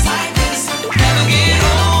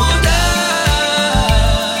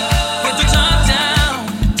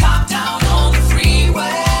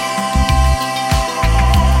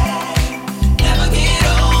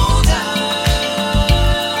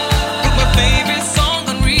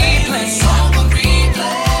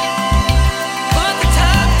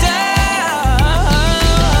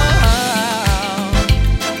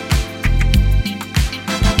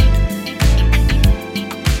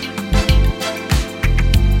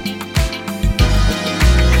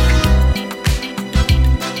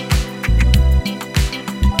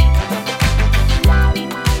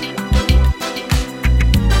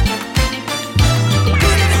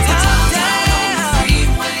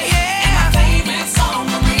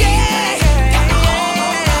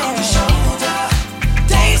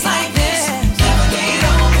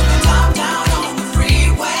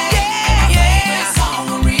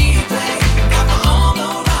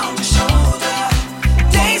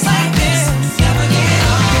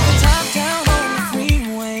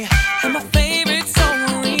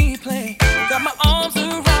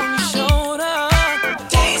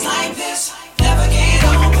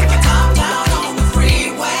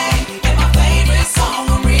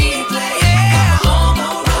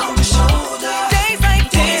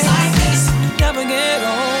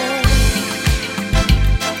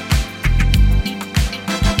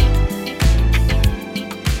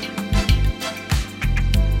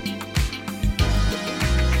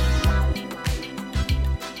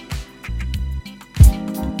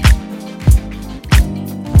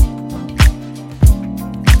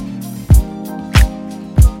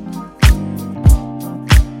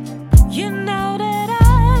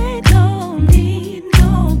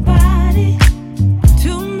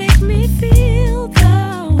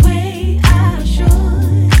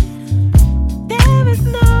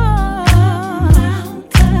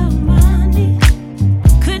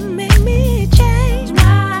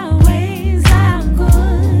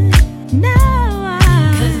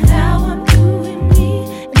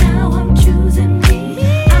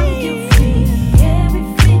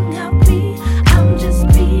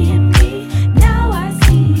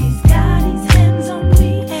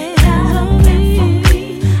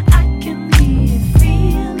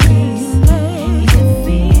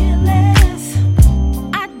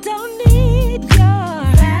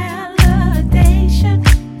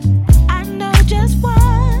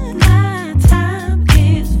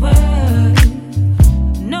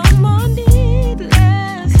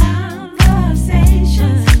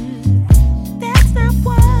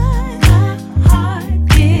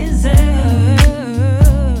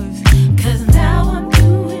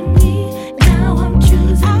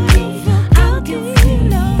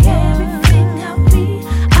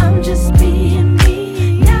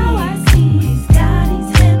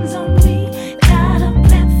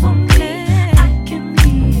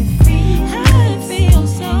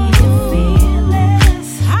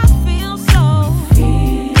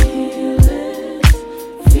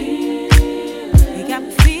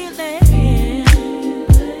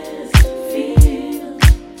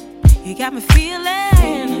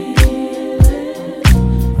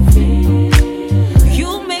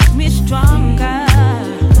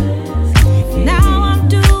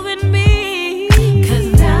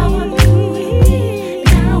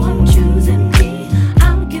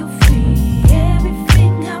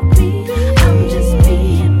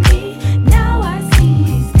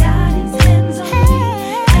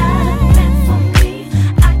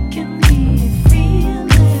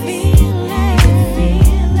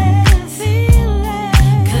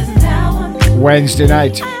Wednesday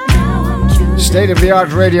night. State of the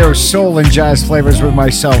Art Radio, Soul and Jazz Flavors with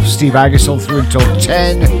myself, Steve Agasol, through until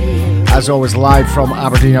 10. As always, live from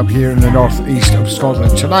Aberdeen up here in the northeast of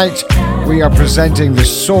Scotland. Tonight, we are presenting the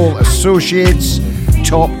Soul Associates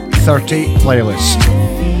Top 30 playlist.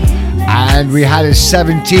 And we had a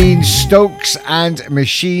 17 Stokes and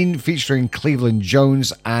Machine featuring Cleveland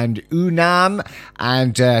Jones and Unam,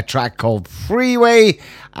 and a track called Freeway,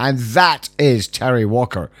 and that is Terry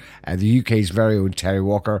Walker, the UK's very own Terry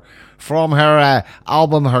Walker, from her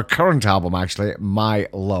album, her current album actually, My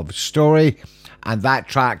Love Story, and that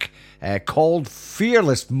track called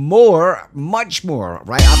Fearless. More, much more,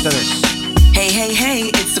 right after this. Hey,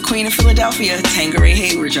 it's the Queen of Philadelphia, Tangeray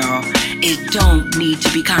Hayward, y'all. It don't need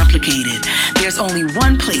to be complicated. There's only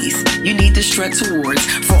one place you need to strut towards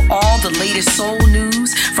for all the latest soul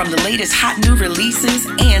news, from the latest hot new releases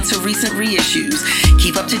and to recent reissues.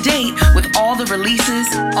 Keep up to date with all the releases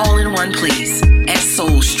all in one place at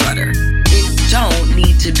Soulstrutter. It don't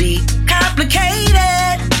need to be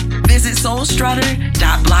complicated. Visit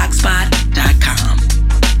soulstrutter.blogspot.com.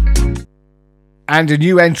 And a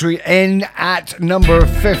new entry in at number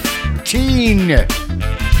 15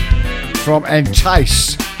 from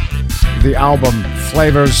Entice, the album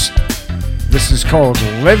Flavors. This is called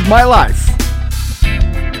Live My Life.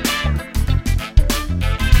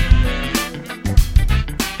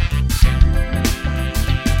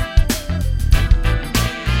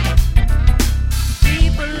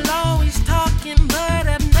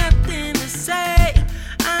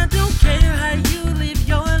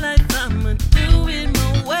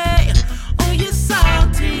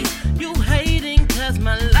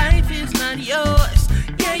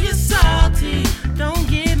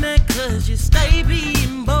 Stay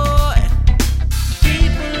being boy.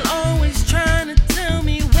 People always trying to tell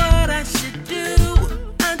me what I should do.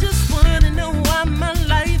 I just wanna know why my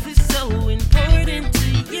life is so important to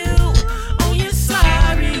you. Oh, you're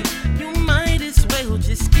sorry, you might as well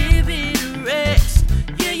just give it a rest.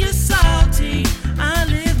 Yeah, you're salty, I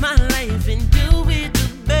live my life and do it the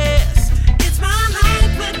best. It's my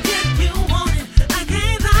life, but yet you want it. I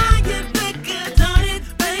can't lie, you think I done it,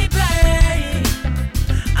 baby.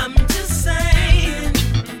 I'm just saying,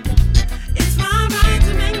 it's my right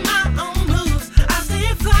to make my own moves. I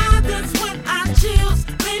stay fly, that's what I choose,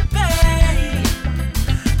 baby.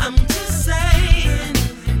 I'm just saying,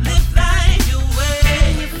 live life your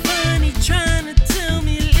way. You're funny trying to tell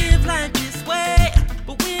me live life this way,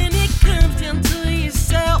 but when it comes down to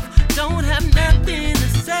yourself, don't have nothing to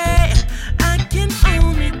say. I can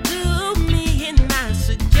only do me, and I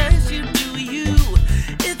suggest you do you.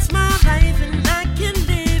 It's my life, and I can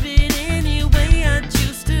live it any way I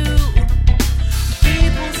choose to.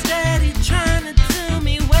 People steady trying to tell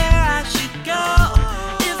me where I should go.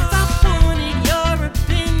 If I wanted your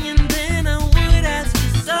opinion, then I would ask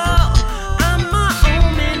you so. I'm my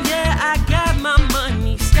own man, yeah, I got my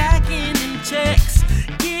money stacking in checks.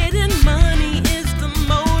 Getting money is the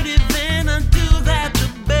motive, and I do that the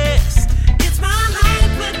best. It's my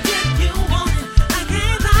life, but yet you want it. I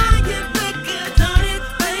can't lie, you think I done it,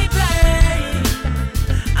 baby.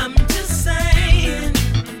 I'm just saying,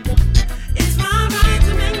 it's my right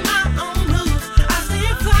to make my own moves. I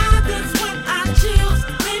stay fly, that's what I choose,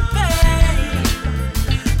 baby.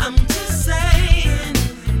 I'm just saying,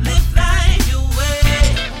 live life your way.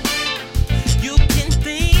 You can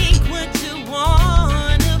think what you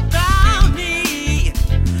want about me.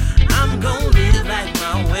 I'm gon' live like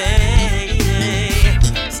my way.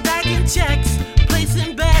 Stacking checks,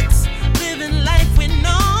 placing bets, living life with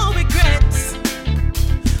no regrets.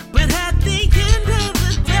 But at the end of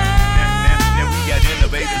the And we got day,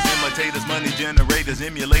 innovators, imitators, money generators,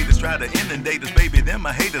 emulators, try to inundate us, baby. Them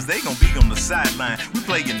my haters, they gon' be on the sideline. We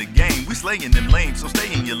playing the game, we slaying them lanes, so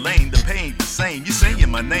stay in your lane. The pay ain't the same. You saying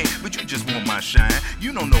my name, but you just want my shine.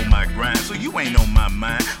 You don't know my grind, so you ain't on my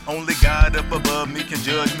mind. Only God up above me can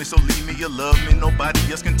judge me, so leave me, you love me. Nobody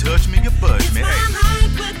else can touch me, you budge it's me. my Hey.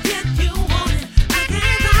 life, but yet you want it. I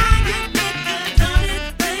can't lie, you think I done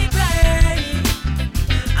it, baby.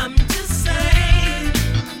 I'm just saying,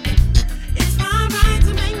 it's my right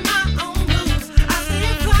to make my own moves. I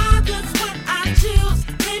stay fly, that's what I choose,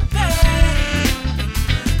 baby.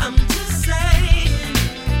 I'm just saying,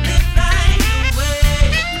 live life your way.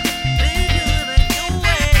 Live your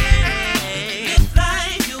way. Live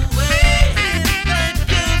life your way. Live life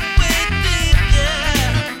your way,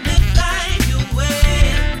 yeah. Live life your way.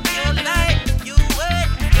 Your life your way.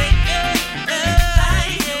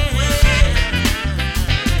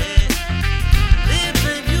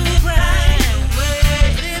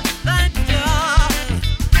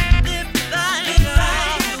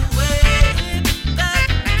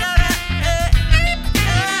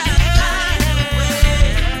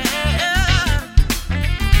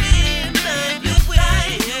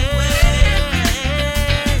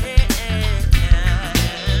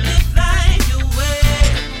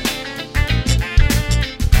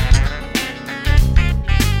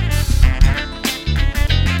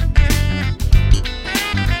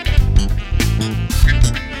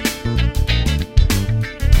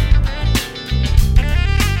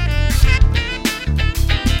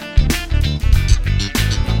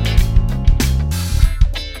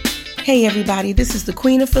 Hey everybody, this is the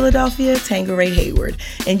Queen of Philadelphia, Tangeray Hayward,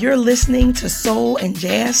 and you're listening to Soul and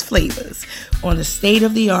Jazz Flavas on the State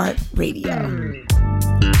of the Art Radio.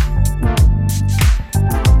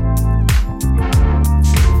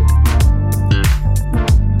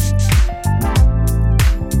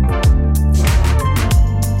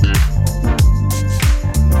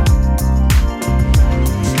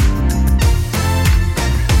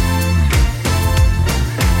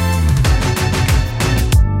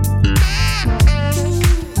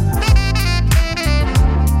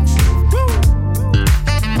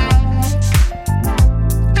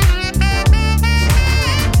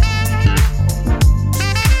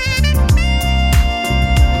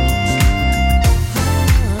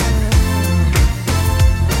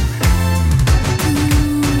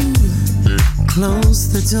 Close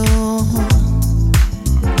the door.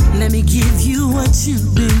 Let me give you what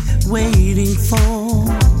you've been waiting for.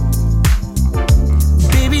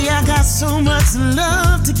 Baby, I got so much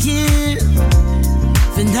love to give,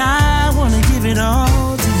 and I wanna give it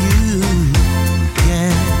all to you.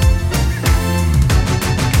 Yeah.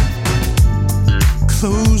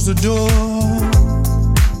 Close the door.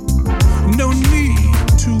 No need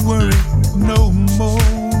to worry no more.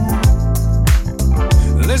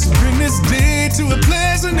 Let's bring this day to a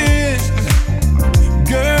pleasant end.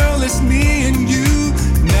 Girl, it's me and you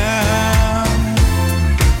now.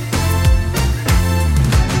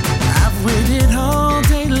 I've waited all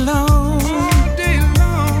day long,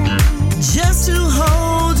 just to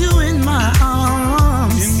hold you in my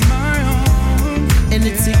arms. And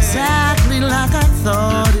it's exactly like I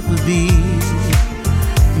thought it would be.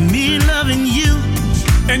 Me loving you,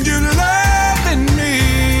 and you loving me.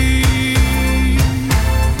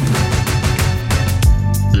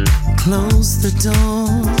 Close the door.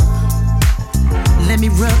 Let me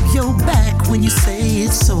rub your back when you say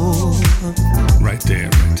it's sore. Right there,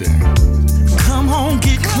 right there. Come on,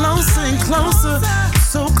 get closer and closer,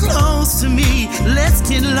 so close to me. Let's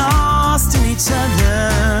get lost in each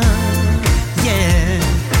other. Yeah.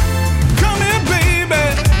 Come here,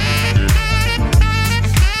 baby.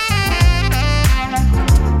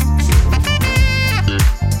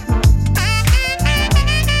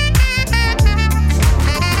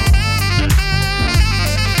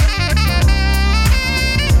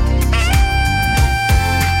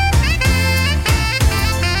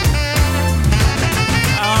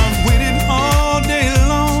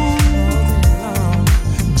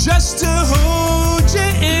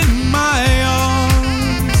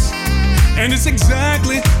 And it's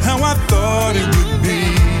exactly how I thought it would be.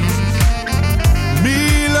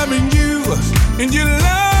 Me loving you, and you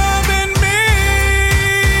loving me.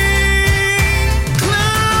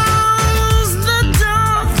 Close the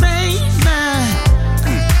door, baby,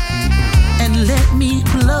 and let me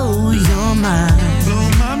blow your mind. Blow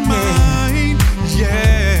my mind,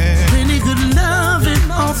 yeah. Plenty good loving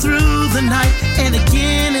all through the night, and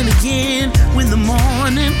again when the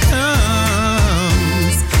morning comes.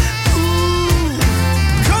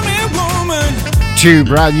 Two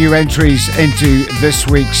brand new entries into this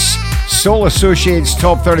week's Soul Associates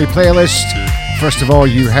Top 30 playlist. First of all,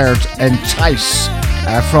 you heard Entice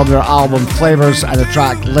from their album Flavors and the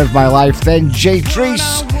track Live My Life. Then Jay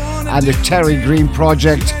Treese and the Terry Green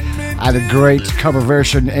Project and a great cover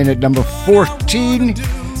version in at number 14.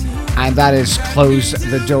 And that is Close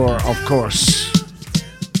the Door, of course.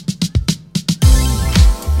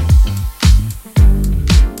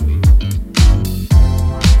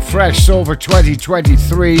 Fresh Soul for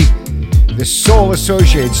 2023, the Soul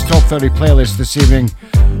Associates Top 30 playlist this evening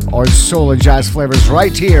on Soul and Jazz Flavas,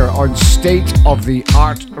 right here on State of the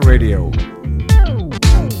Art Radio.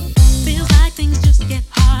 Feels like things just get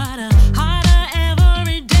harder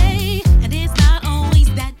every day, and it's not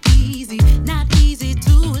always that easy, not easy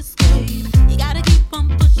to escape. You gotta keep on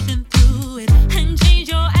pushing through it and change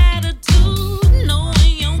your attitude, knowing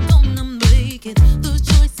you're gonna make it. The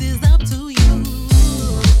choice is up to you.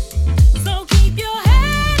 So keep your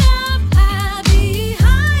head up high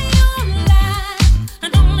behind your life,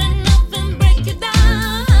 and don't let nothing break you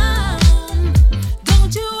down.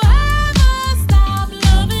 Don't you ever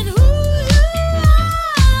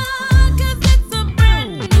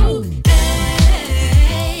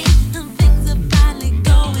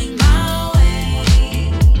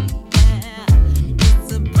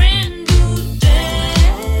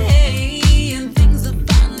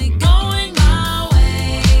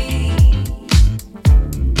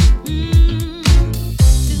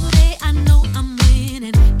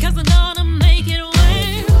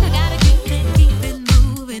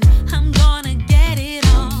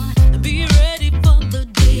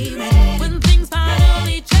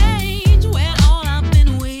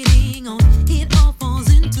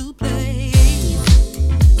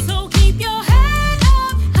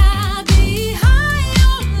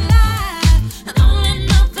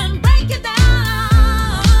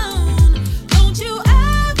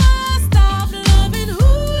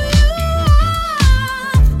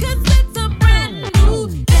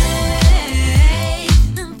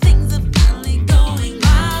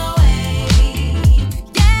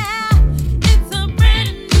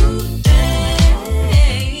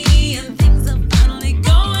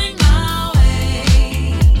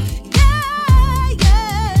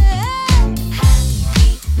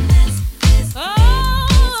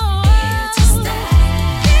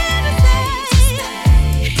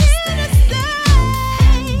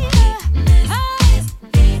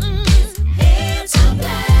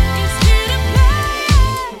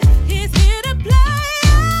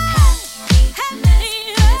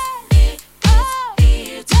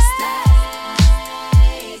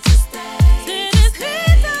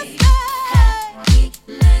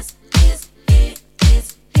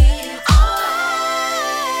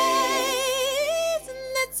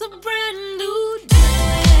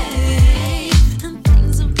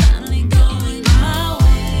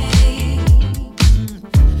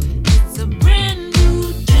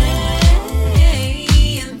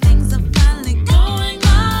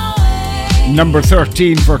Number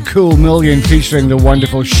 13 for Cool Million featuring the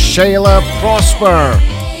wonderful Shayla Prosper.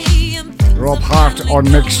 Rob Hart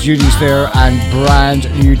on mixed duties there and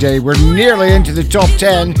Brand New Day. We're nearly into the top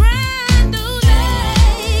 10. A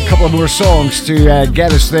couple of more songs to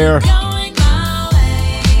get us there,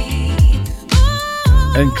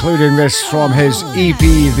 including this from his EP,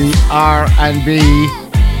 the R&B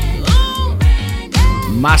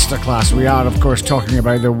Masterclass. We are, of course, talking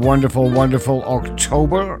about the wonderful, wonderful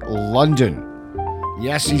October London.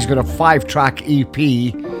 Yes, he's got a 5-track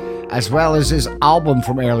EP, as well as his album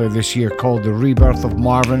from earlier this year called The Rebirth of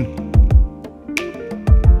Marvin.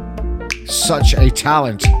 Such a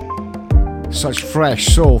talent, such fresh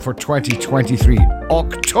soul for 2023.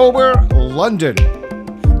 October London.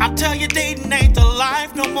 I tell you, dating ain't the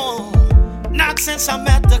life no more. Not since I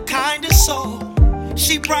met the kindest soul.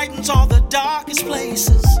 She brightens all the darkest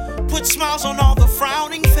places, puts smiles on all the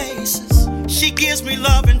frowning faces. She gives me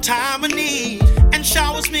love in time of need and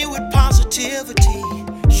showers me with positivity.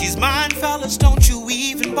 She's mine, fellas, don't you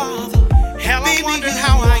even bother. Hell, I wondered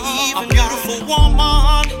how I even got a beautiful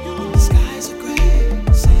woman. The skies are gray,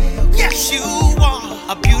 say okay. Yes, you are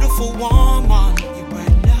a beautiful woman. You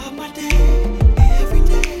brighten up my day, every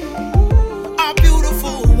day. A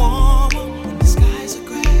beautiful woman. The skies are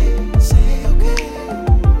gray, say okay.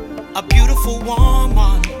 A beautiful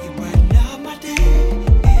woman. You brighten up my day,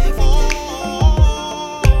 every day.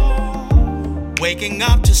 Waking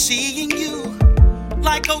up to seeing you,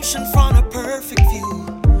 like oceanfront, a perfect view.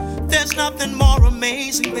 There's nothing more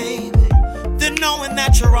amazing, baby, than knowing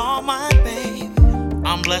that you're all mine, baby.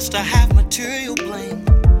 I'm blessed to have material bling,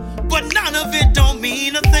 but none of it don't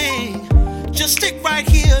mean a thing. Just stick right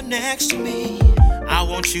here next to me. I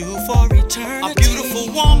want you for eternity. A beautiful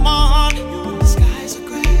woman. The skies are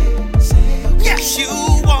gray, say okay. Yes, you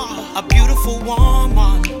are a beautiful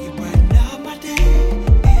woman. You brighten up my day,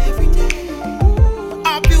 every day.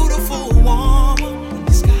 A beautiful woman.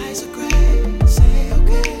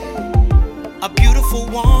 A beautiful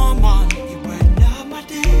woman, you brighten up my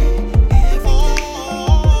day.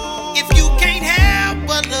 If you can't help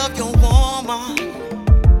but love your woman,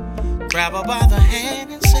 grab her by the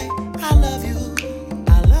hand and say, I love you,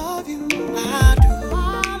 I love you, I do,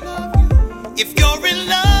 I love you. If you're in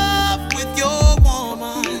love with your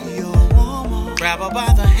woman, grab her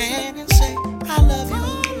by the hand and say, I love you,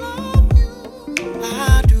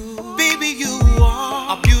 I do. Baby, you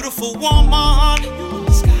are a beautiful woman.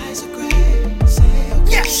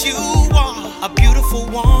 Yes, you are a beautiful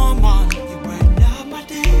woman. You brighten up my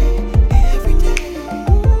day, every day.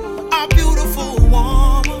 A beautiful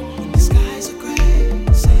woman. When the skies are gray,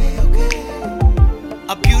 say okay.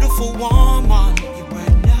 A beautiful woman. You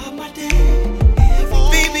brighten up my day, every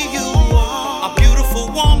day. Baby, you are a beautiful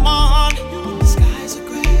woman. When the skies are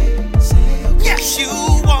gray, say okay. Yes, you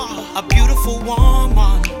are a beautiful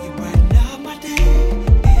woman. You brighten up my day,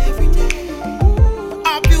 every day.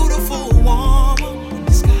 A beautiful woman.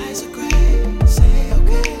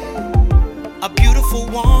 A beautiful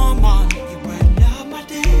woman, you brighten up my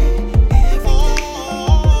day.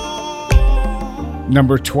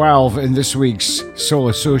 Number 12 in this week's Soul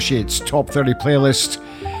Associates Top 30 playlist.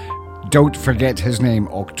 Don't forget his name,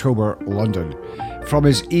 October London. From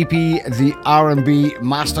his EP, the R&B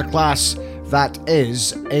Masterclass, that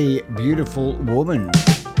is A Beautiful Woman.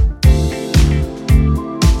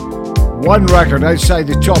 One record outside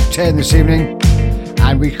the top 10 this evening.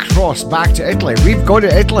 And we cross back to Italy. We've gone to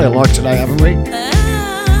Italy a lot tonight, haven't we?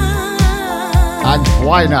 And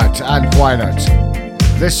why not? And why not?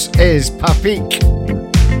 This is Papik.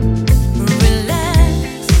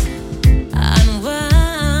 Relax,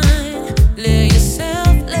 unwind, let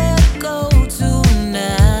yourself let go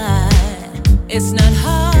tonight. It's not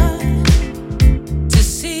hard to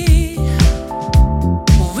see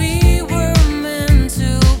we were meant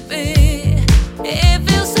to be. It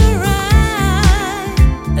feels so right.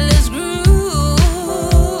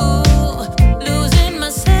 Losing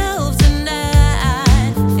myself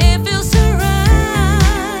tonight. It feels so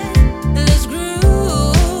right. Let's groove.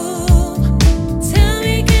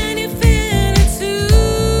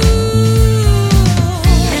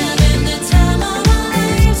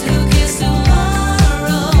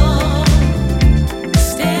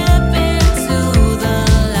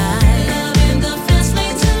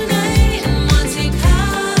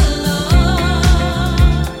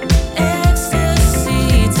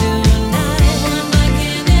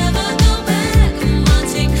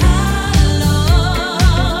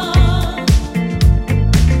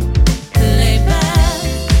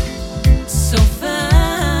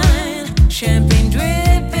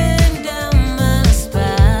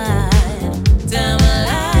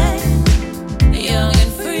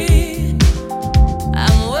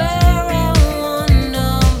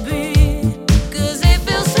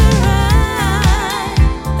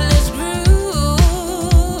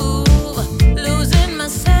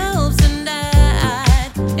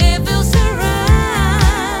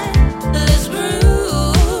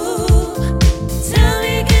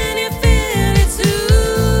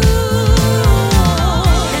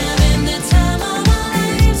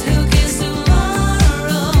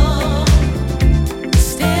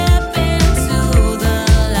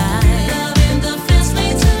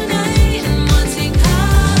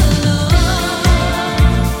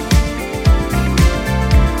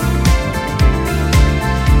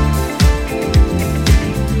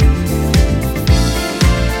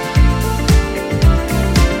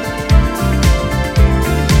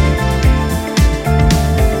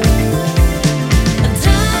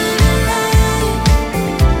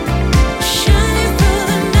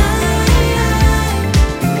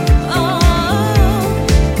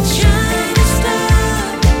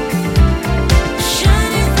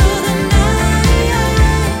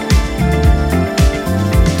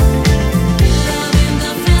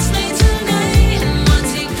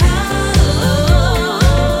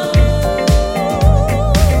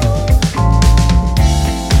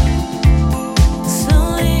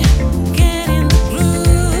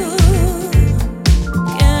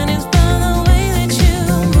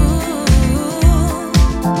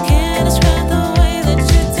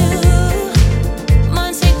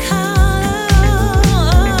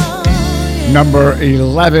 Number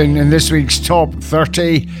 11 in this week's Top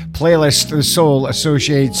 30 playlist, the Soul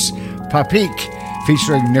Associates Papik,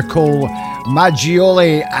 featuring Nicole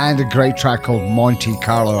Maggioli, and a great track called Monte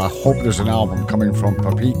Carlo. I hope there's an album coming from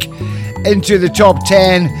Papik. Into the top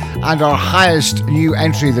 10, and our highest new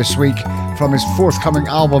entry this week from his forthcoming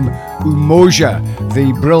album Umoja,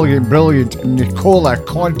 the brilliant Nicola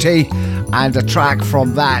Conti, and a track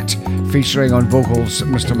from that featuring on vocals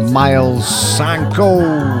Mr. Miles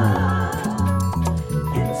Sanko.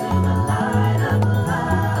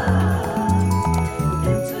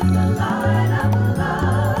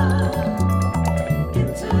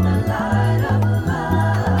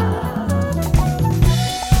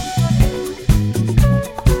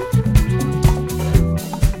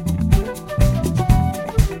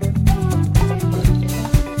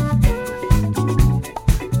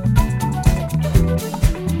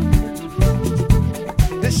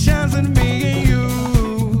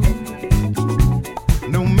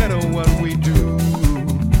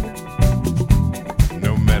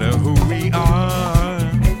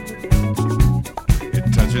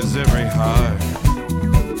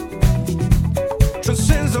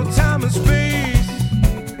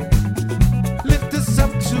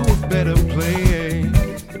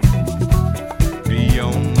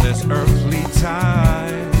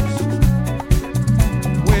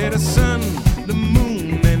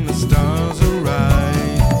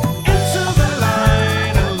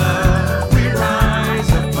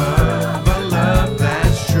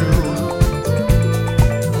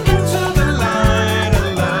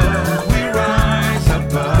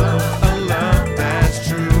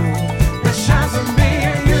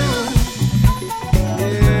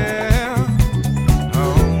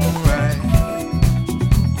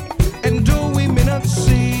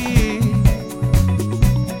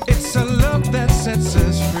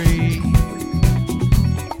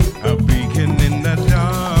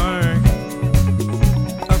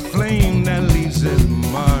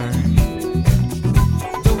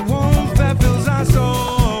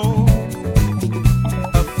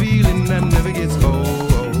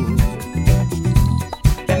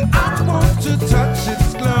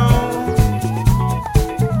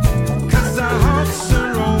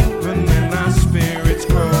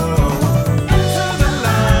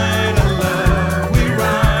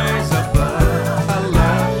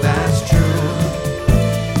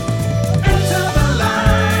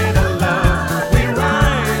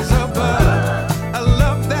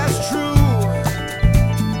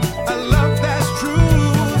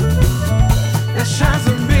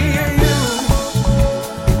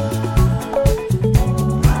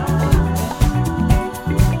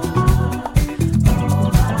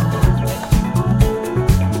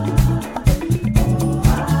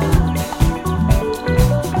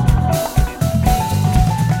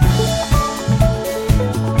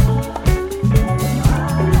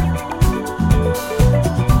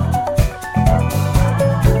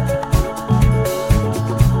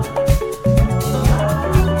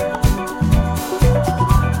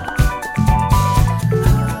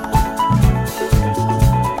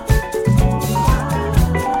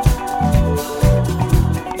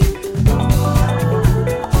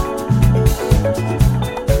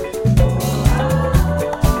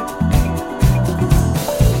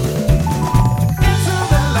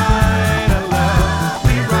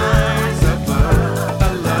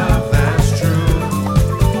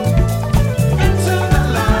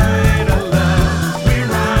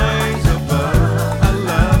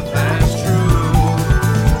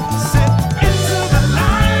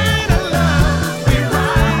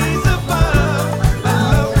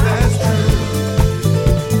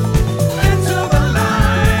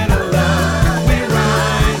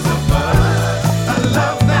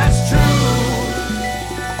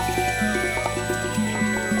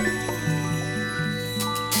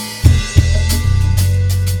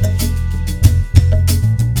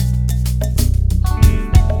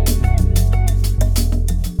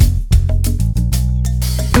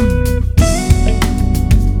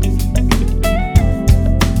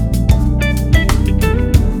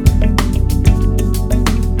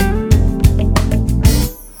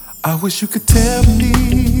 wish you could tell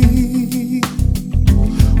me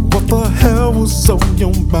what the hell was on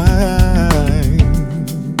your mind.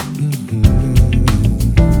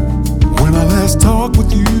 When I last talked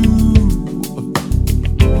with you,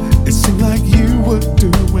 it seemed like you were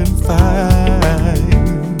doing fine.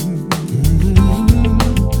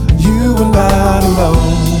 You were not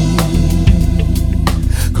alone,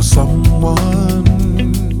 'cause someone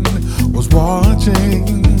was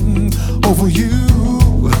watching over you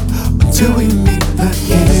until we meet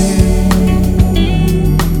again.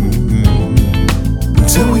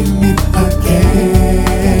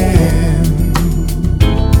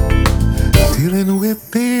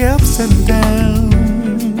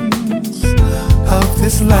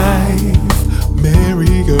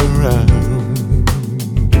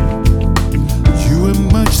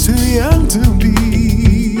 young to be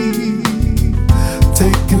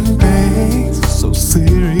taking pain so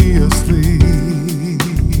seriously.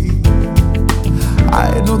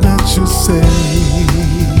 I know that you're safe,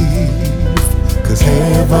 'cause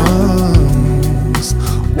heaven's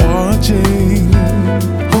watching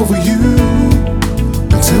over you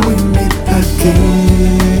until we meet again.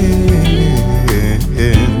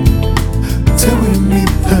 Till we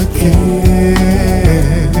meet again.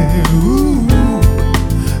 Ooh,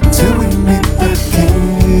 till we meet again.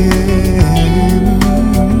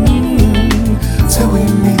 Till we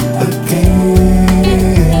meet again.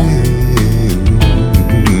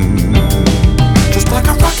 Just like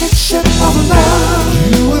a rocket ship of love,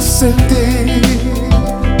 you ascended.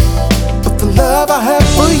 But the love I have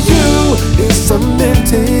for you is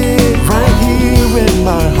cemented right here in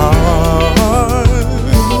my heart.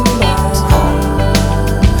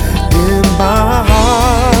 My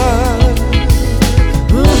heart.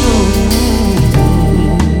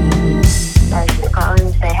 I just calling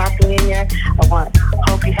to say Happy New Year.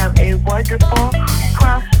 Hope you have a wonderful,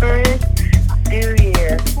 prosperous New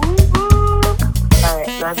Year. Woo-hoo. All right,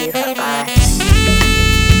 love you. Bye.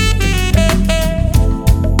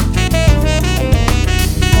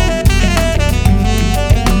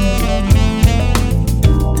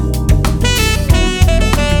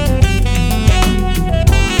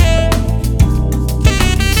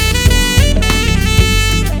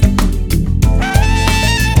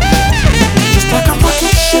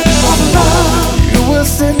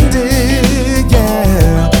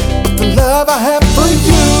 Yeah, but the love I have for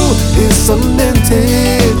you is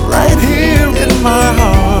cemented right here in my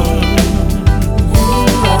heart.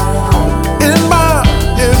 In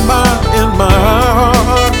my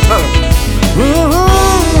heart. Ooh,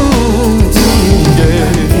 yeah.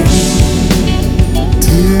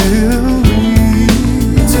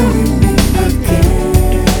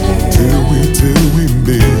 Till we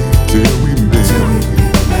meet.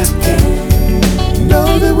 Know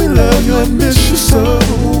that we love you and miss you so.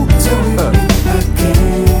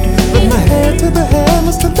 Let my hand to the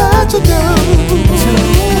hammers to let you know.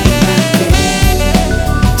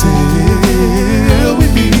 Till we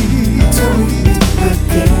meet.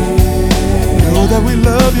 Know that we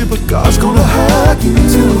love you, but God's gonna hug you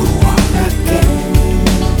too.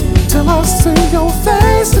 Till I see your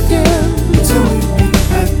face again.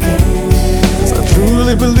 'Cause I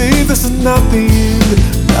truly believe this is not the end,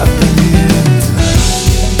 not the end.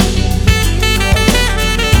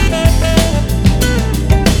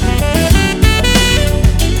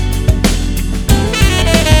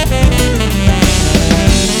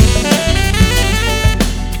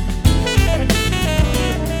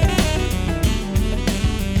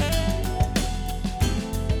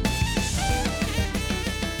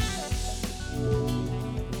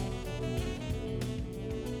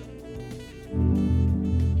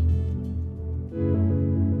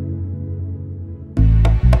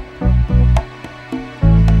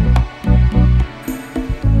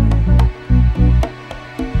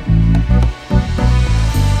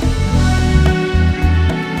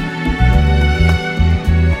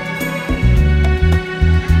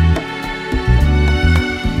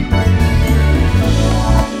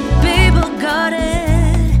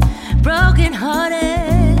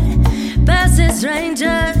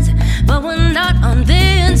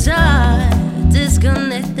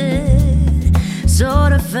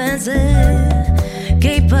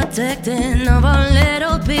 Keep protecting of our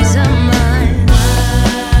little piece of mind.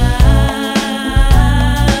 Why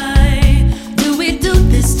do we do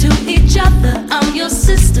this to each other? I'm your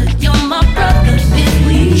sister, you're my brother. If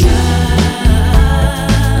we try,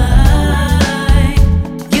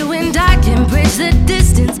 you and I can bridge the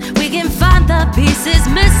distance. We can find the pieces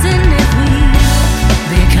missing if we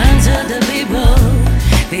be kind to the people.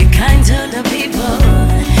 Be kind to the people.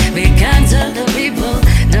 Be kind to the people.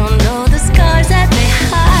 Don't know the scars that they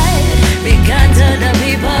hide. Be kind to the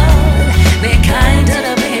people. Be kind to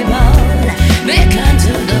the people. Be kind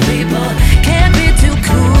to the people. Can't be too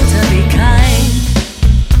cool to be kind.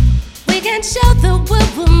 We can show the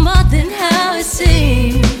world we're more than how it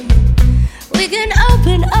seems. We can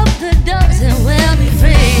open up the doors and we'll be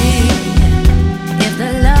free. If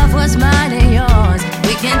the love was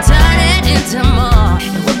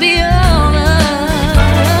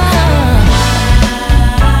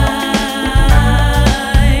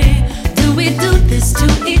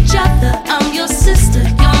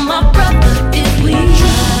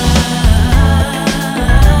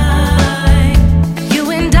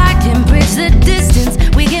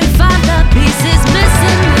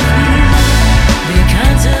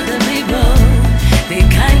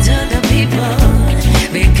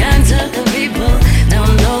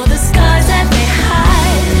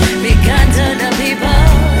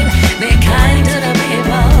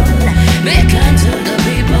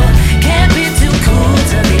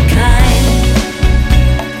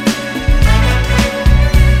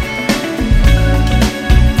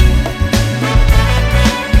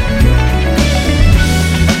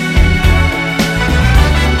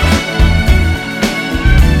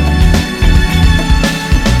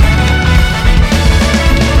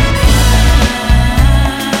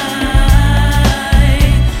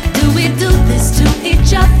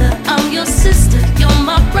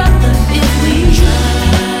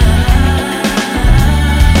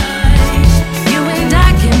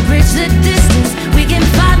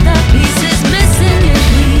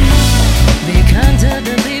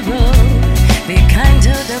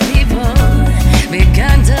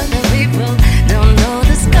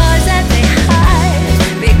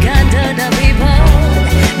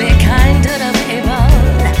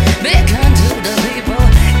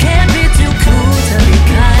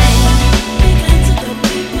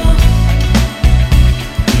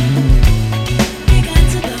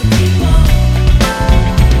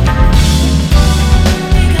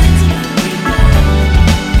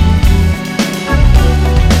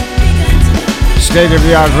State of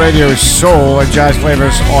the Art Radio Soul and Jazz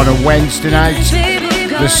Flavas on a Wednesday night.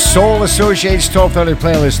 The Soul Associates Top 30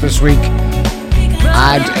 playlist this week.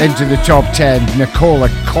 And into the top 10, Nicola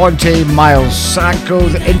Conte, Miles Sanko,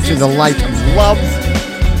 Into the Light of Love,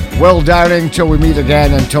 Will Downing, Till We Meet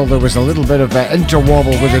Again, until there was a little bit of an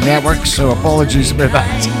interwobble with the network, so apologies about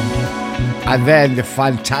that. And then the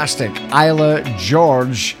fantastic Isla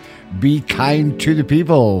George, Be Kind to the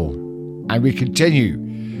People. And we continue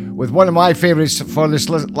with one of my favourites for this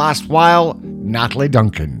last while, Natalie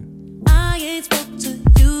Duncan. I ain't spoke to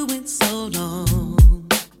you in so long.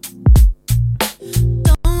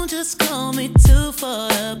 Don't just call me too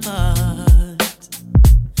far apart.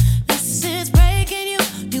 This is breaking you.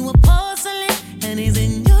 You were porcelain and he's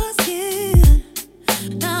in your skin.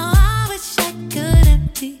 Now I wish I could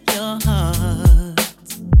empty your heart.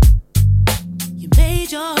 You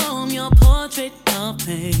made your home your portrait of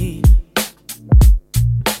pain.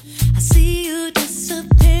 See you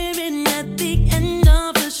disappearing at the end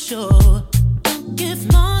of the show. Don't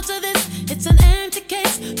give more to this, it's an empty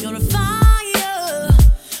case. You're a fire.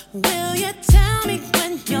 Will you tell me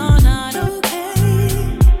when you're not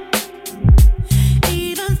okay?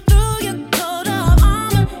 Even through your coat of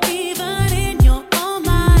armor, even in your own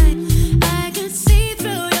mind, I can see through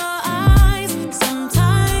your eyes.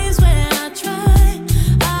 Sometimes when I try,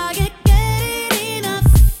 I get enough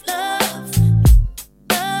love.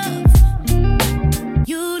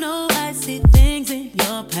 You know I see things in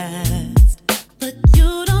your past, but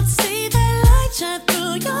you don't see the light shine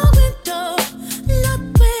through your window. Look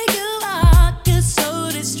where you are, you're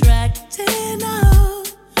so distracted now,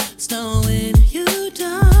 slowing you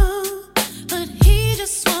down. But he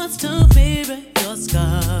just wants to mirror your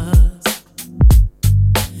scars.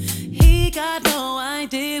 He got no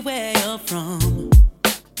idea where you're from.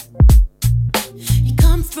 He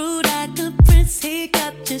comes through like a prince, he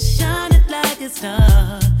got you shining like a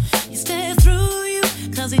star. He stares through you,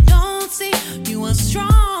 cause he don't see you are strong.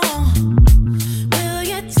 Will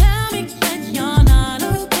you tell me when you're not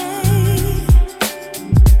okay?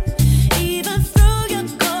 Even through your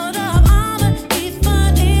coat of armor,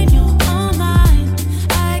 even in your own mind,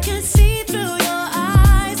 I can see through your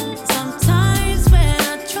eyes. Sometimes when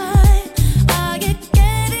I try, I get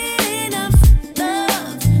enough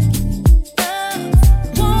love.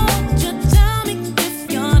 Won't you tell me if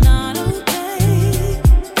you're not okay?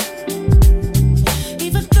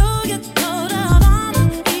 Even through your coat of armor,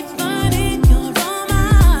 even in your own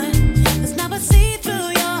mind, 'cause now I see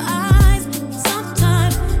through your eyes.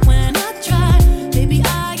 Sometimes when I try, baby,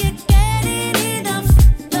 I get enough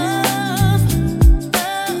love.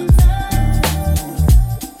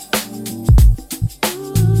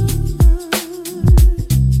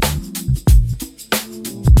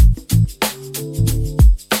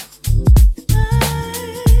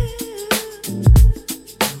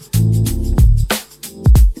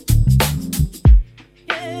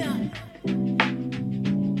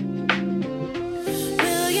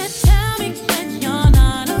 Will you tell me when you're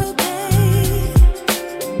not okay?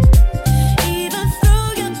 Even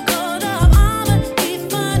through your coat of armor,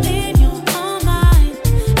 even in your own mind,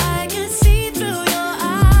 I can see through your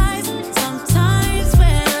eyes. Sometimes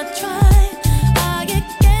when I try, I get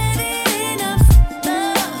enough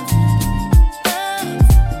love.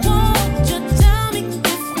 Won't you tell me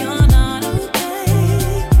if you're not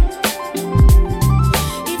okay?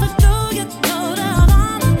 Even through your coat of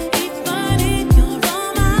armor, even in your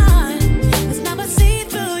own mind, 'cause now I see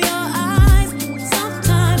through your eyes.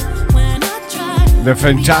 Sometimes when I try. The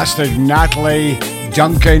fantastic Natalie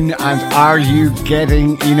Duncan and Are You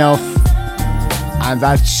Getting Enough? And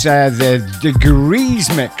that's the Degrees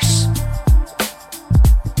mix.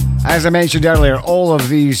 As I mentioned earlier, all of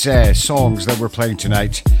these songs that we're playing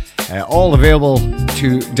tonight, all available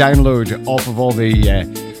to download off of all the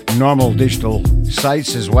normal digital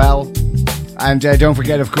sites as well. And don't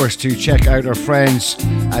forget, of course, to check out our friends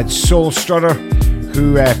at Soulstrutter,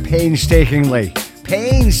 who painstakingly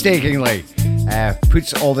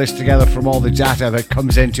puts all this together from all the data that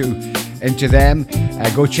comes into them.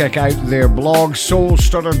 Go check out their blog,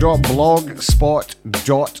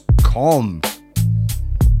 soulstrutter.blogspot.com.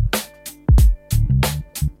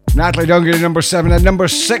 Natalie Duncan at number 7. At number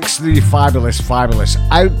 6, the fabulous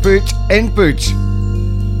Output Input.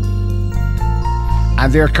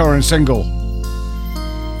 And their current single,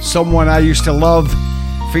 Someone I Used to Love,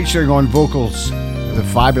 featuring on vocals the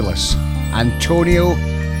fabulous Antonio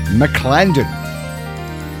McClendon.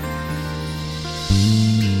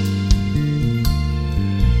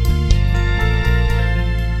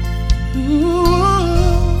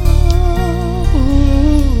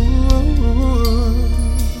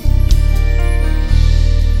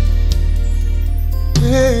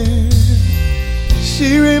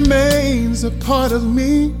 part of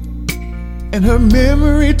me, and her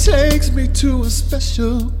memory takes me to a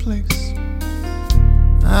special place.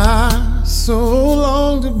 I so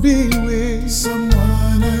long to be with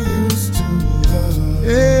someone I used to love.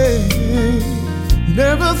 Hey,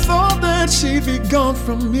 never thought that she'd be gone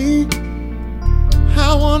from me.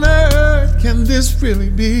 How on earth can this really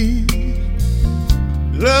be?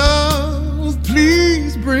 Love,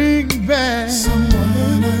 please bring back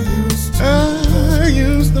someone I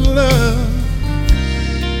used to love.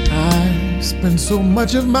 I spend so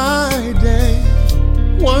much of my day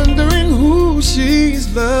wondering who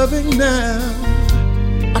she's loving now.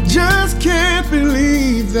 I just can't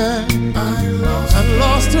believe that I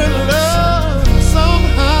lost her love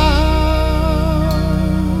somehow.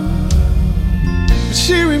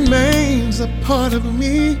 She remains a part of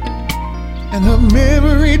me, and her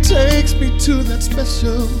memory takes me to that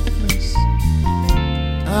special place.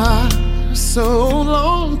 I so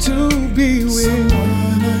long to be with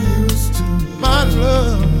someone I used to my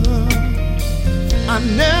love. I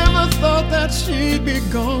never thought that she'd be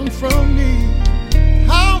gone from me.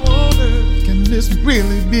 How on earth can this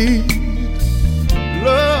really be?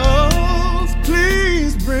 Love,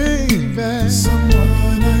 please bring back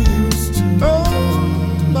someone I used to love.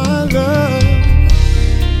 Oh, my love.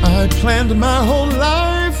 I planned my whole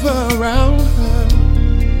life around her.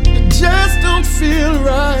 It just don't feel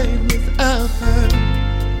right without her.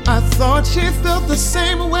 I thought she felt the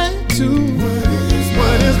same way too.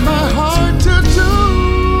 What is my heart to do?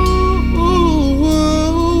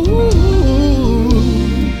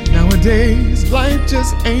 Nowadays, life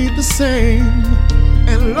just ain't the same,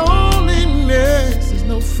 and loneliness is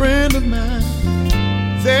no friend of mine.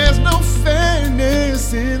 There's no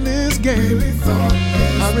fairness in this game.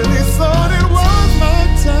 I really thought it was my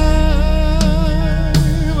time.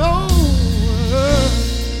 Oh,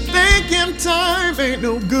 thinking time ain't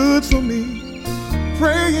no good for me.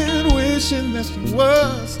 Praying, wishing that she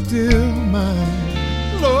was still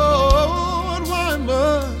mine. Lord, why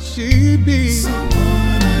must she be someone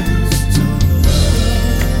I used to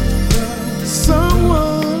love?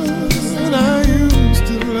 Someone I used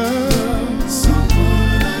to love.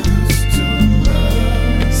 Someone I used to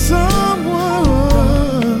love. Someone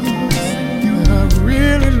that I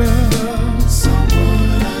really love.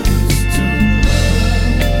 Someone I used to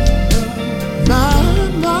love. My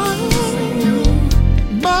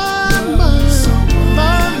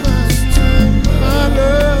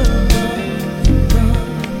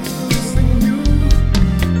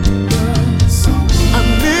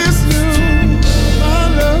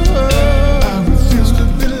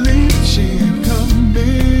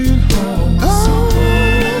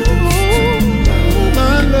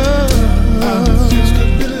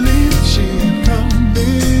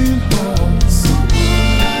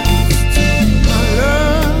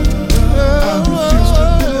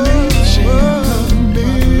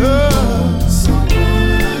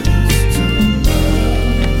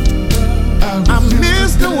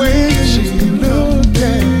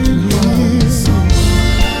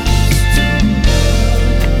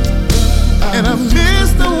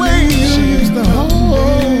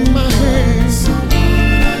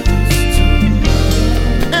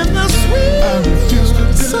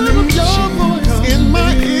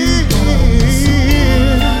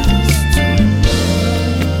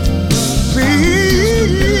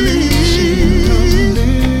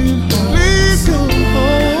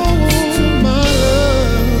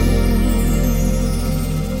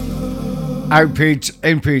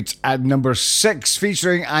Input at number 6,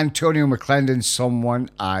 featuring Antonio McClendon, Someone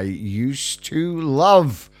I Used to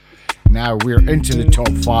Love. Now we're into the top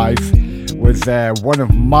 5 with one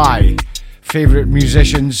of my favourite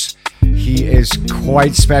musicians. He is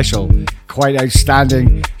quite special, quite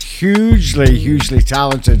outstanding, hugely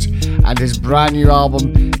talented, and his brand new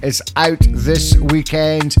album is out this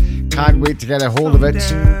weekend. Can't wait to get a hold of it.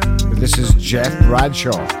 This is Jeff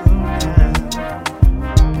Bradshaw.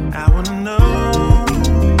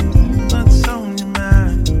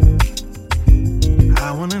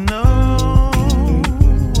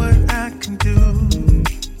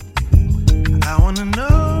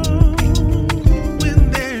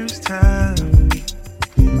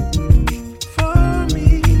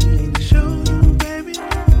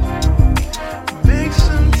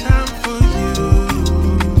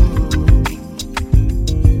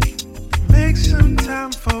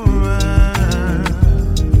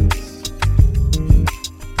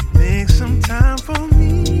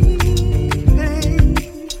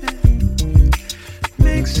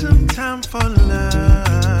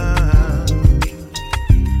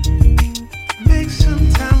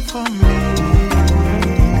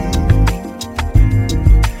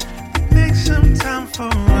 Make some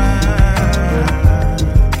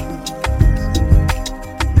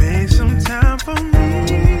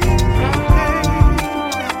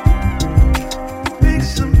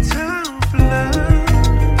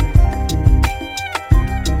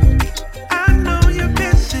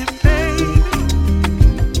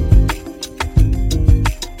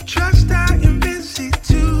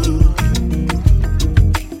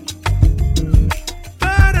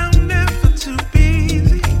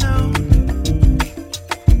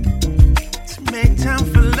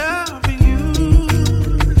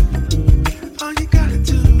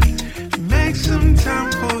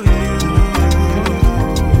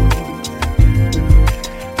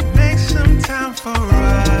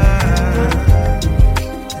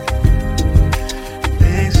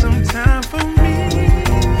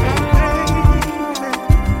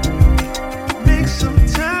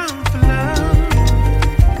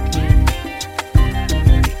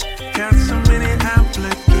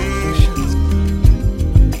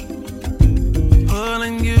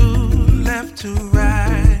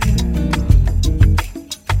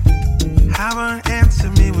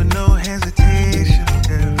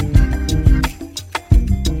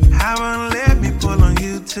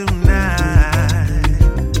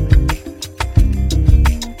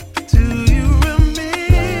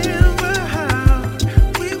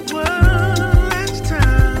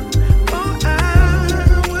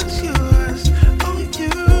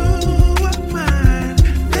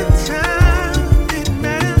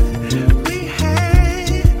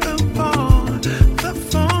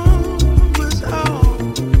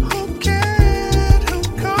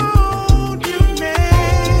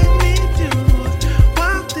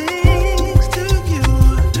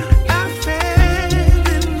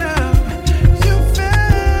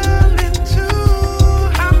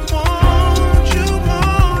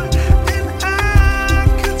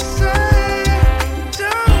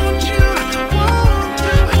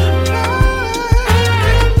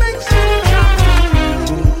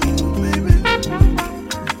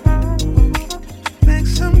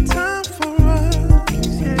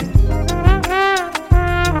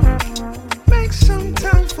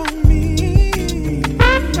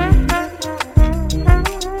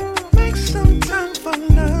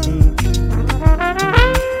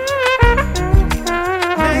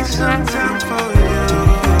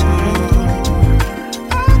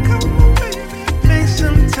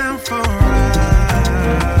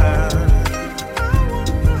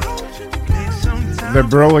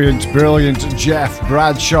The brilliant Jeff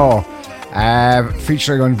Bradshaw,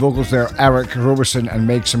 featuring on vocals there Eric Roberson, and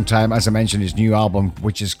Make Some Time. As I mentioned, his new album,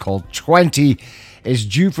 which is called 20, is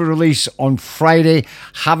due for release on Friday.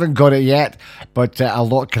 Haven't got it yet, but a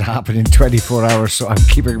lot can happen in 24 hours, so I'm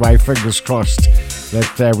keeping my fingers crossed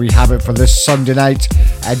that we have it for this Sunday night.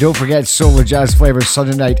 Don't forget Soul and Jazz Flavas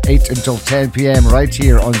Sunday night, 8 until 10 p.m. right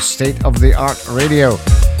here on State of the Art Radio.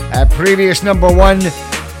 Previous number one,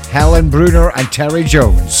 Helen Bruner and Terry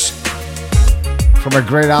Jones, from a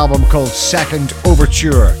great album called Second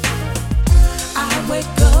Overture. I wake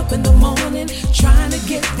up in the morning trying to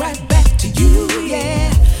get right back to you,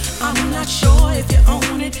 yeah. I'm not sure if you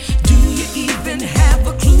own it. Do you even have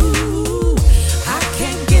a clue? I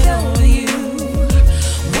can't get over you.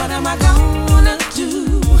 What am I gonna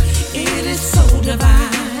do? It is so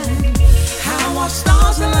divine how our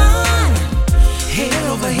stars align. Head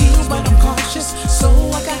over heels, but I'm cautious, so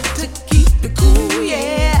I got to keep it cool,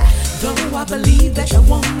 yeah. Though I believe that you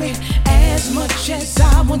want me as much as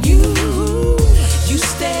I want you. You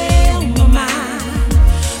stay on my mind.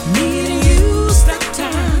 Me and you stop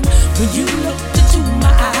time when you looked into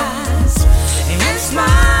my eyes and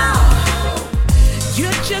smile.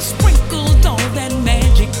 You just sprinkled all that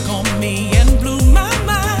magic on me and blew my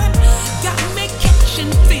mind. Got me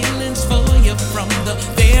catching feelings for you from the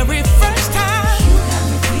very first time.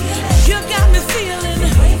 You got me feeling the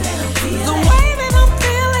way that I'm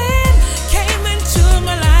feeling came into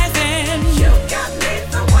my life, and you got me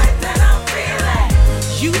the way that I'm feeling.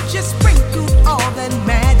 You just sprinkled all that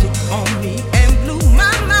magic on me and blew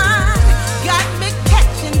my mind. Got me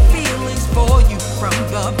catching feelings for you from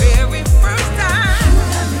the very first time.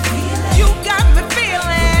 You got me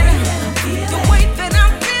feeling the way that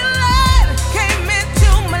I'm feeling came into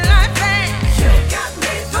my life, and you got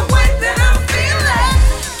me the way that I'm feeling.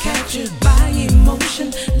 Captured by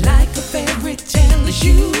emotion like a fairy tale is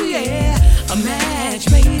you, yeah. A match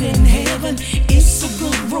made in heaven. It's so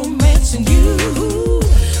good romancing you.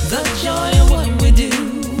 The joy of what we do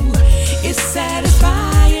is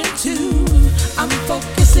satisfying too. I'm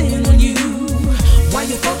focusing on you while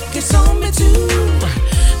you focus on me too.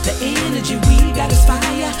 The energy we got is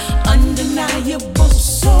fire, undeniable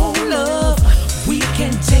soul love. We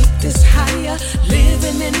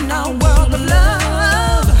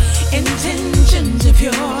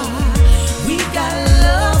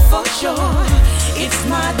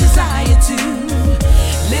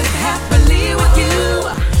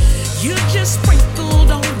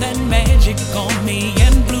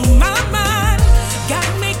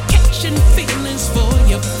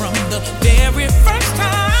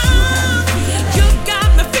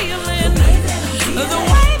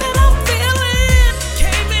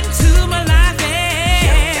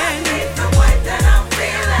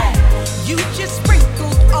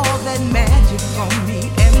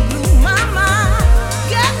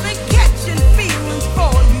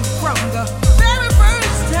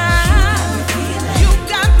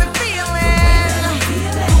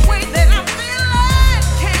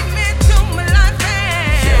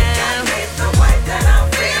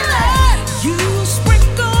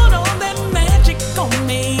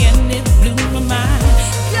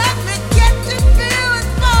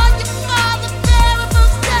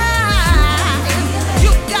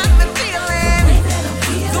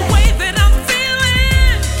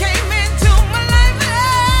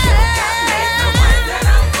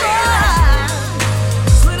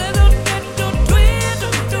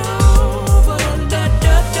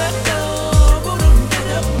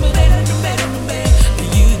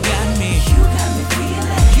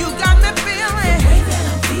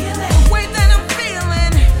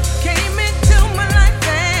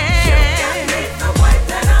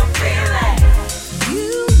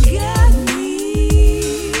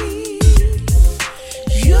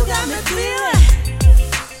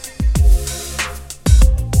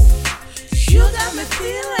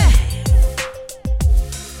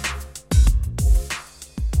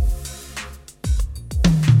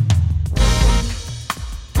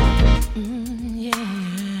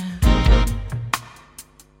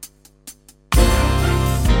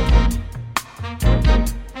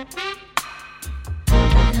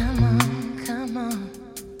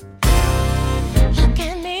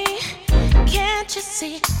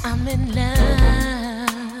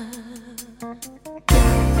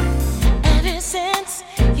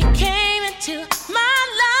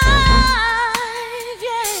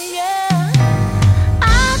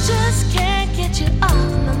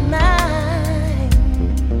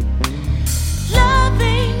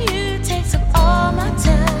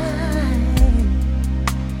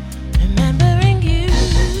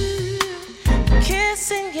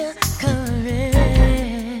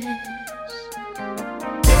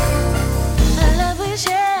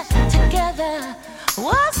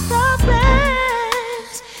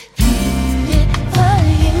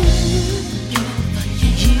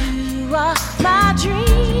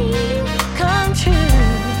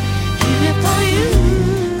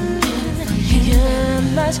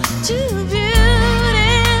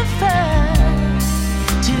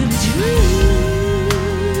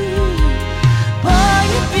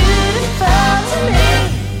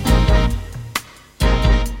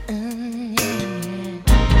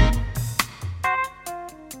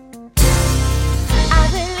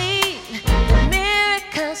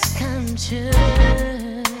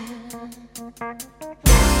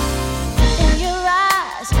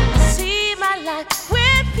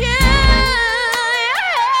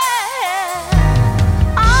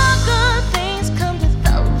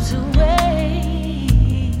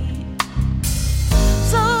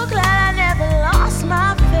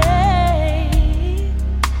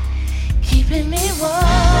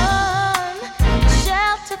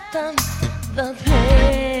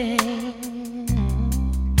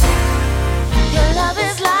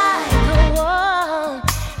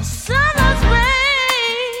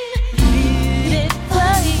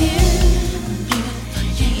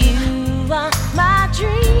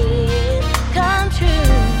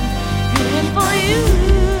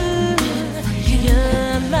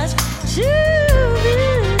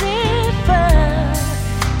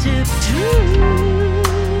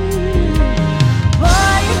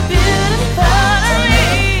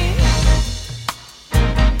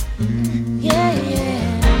Yeah, yeah.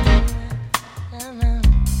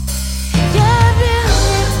 You're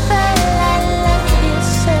beautiful, I love you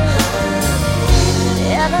so.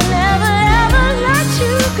 I'll never, ever let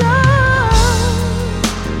you go.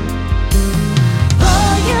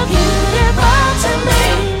 Oh, you're beautiful to me.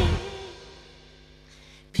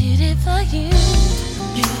 Beautiful you.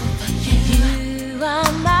 You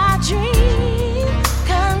are my dream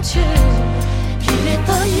come true.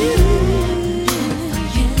 Beautiful you.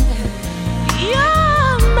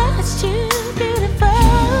 You're much too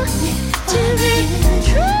beautiful to be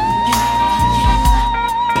true.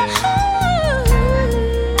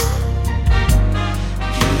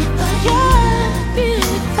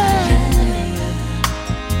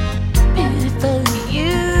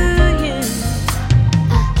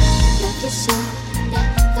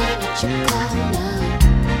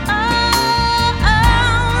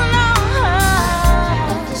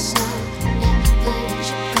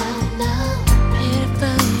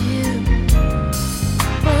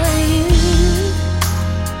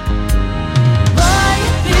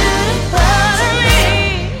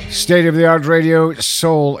 State of the Art Radio,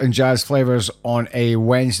 Soul and Jazz Flavors on a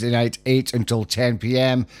Wednesday night, 8 until 10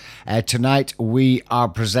 p.m. Tonight we are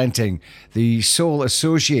presenting the Soul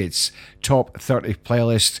Associates Top 30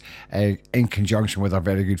 playlist in conjunction with our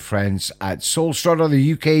very good friends at Soulstrutter,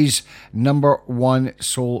 the UK's #1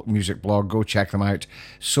 soul music blog. Go check them out,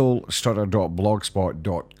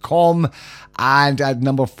 soulstrutter.blogspot.com. And at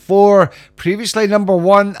number 4, previously number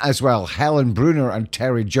 1 as well, Helen Bruner and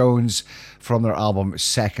Terry Jones from their album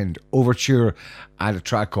Second Overture, and a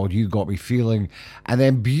track called You Got Me Feeling. And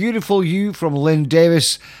then Beautiful You from Lynn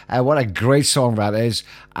Davis. What a great song that is.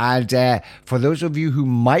 And for those of you who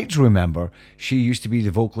might remember, she used to be the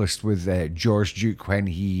vocalist with George Duke when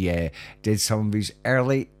he did some of his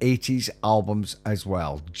early 80s albums as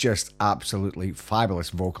well. Just absolutely fabulous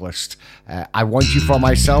vocalist. I Want You For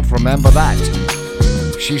Myself, remember that?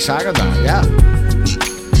 She sang on that, yeah.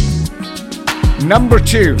 Number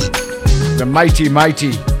 2, the mighty,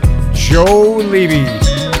 mighty Joe Levy.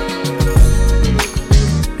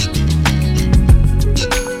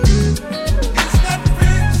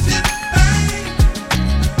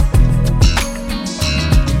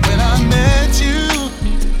 When I met you,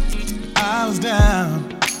 I was down.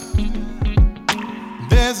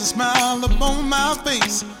 There's a smile upon my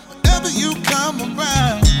face whenever you come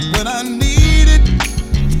around. When I need it,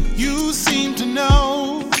 you seem to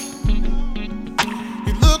know.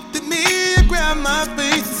 You looked at me, you grabbed my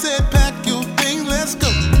face and said, pack your things, let's go.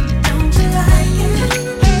 Don't you like it?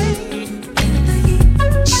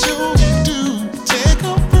 Sure do. Take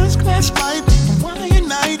a first class flight from Hawaiian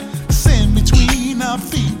night, sand between our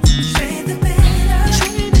feet. Trade the bitter,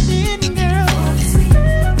 trade it in, girl,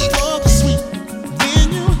 for the sweet. Then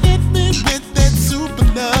you hit me with that super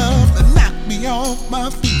love that knocked me off my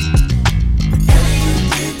feet. Whatever you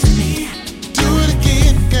did to me, do it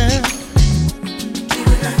again, girl.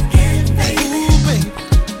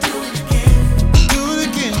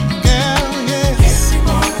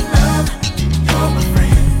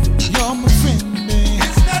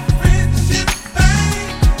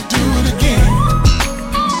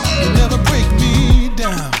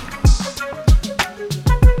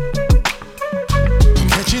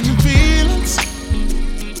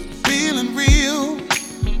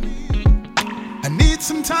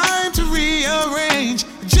 Some time to rearrange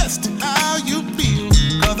just how you feel,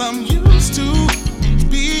 'cause I'm used to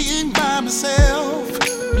being by myself.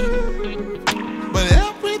 But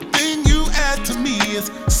everything you add to me is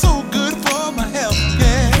so good for my health,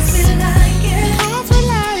 yes. We like it, 'cause we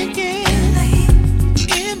like it.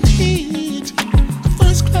 In the heat, a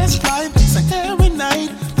first class flight, Sahara night,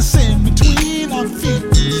 the sand between our feet,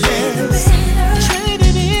 yes. Trade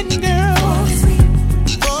it in, girl,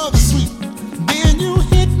 for the sweet. Then you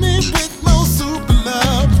hit me with more super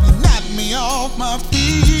love, you knocked me off my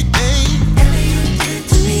feet, hey. Whatever you did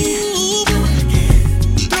to me, do it again.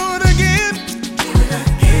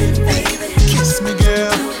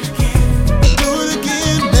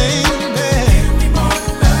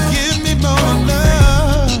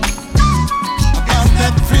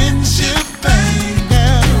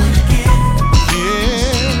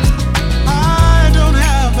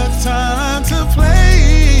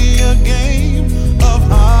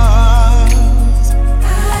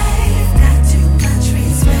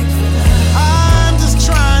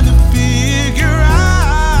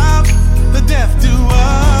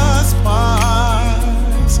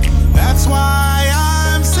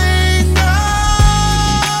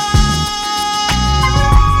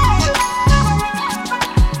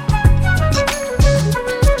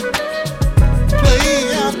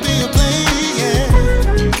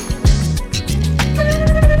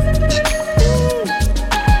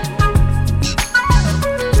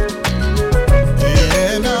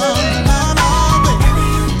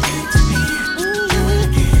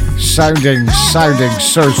 sounding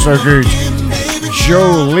so good.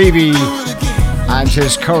 Joe Levy and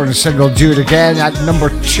his current single Do It Again at number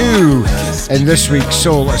 2 in this week's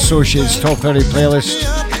Soul Associates Top 30 playlist,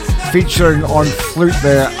 featuring on flute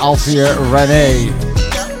there Althea Renee.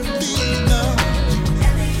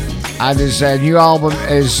 And his new album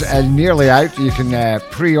is nearly out. You can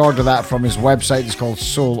pre-order that from his website. It's called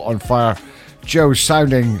Soul on Fire. Joe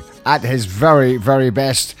sounding at his very, very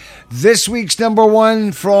best. This week's number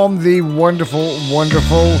 1 from the wonderful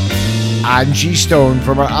Angie Stone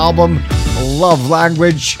from her album Love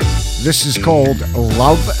Language. This is called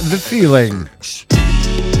Love the Feeling.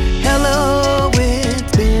 Hello,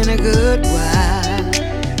 it's been a good while.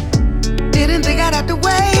 Didn't think I'd have to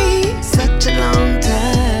wait such a long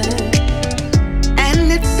time.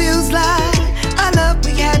 And it feels like our love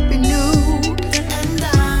we had renewed.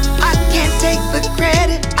 I can't take the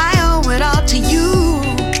credit, I owe it all to you.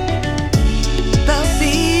 The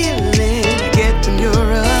feeling I get from your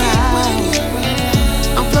eyes,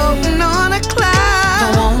 I'm floating on a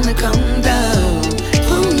cloud, don't wanna come down.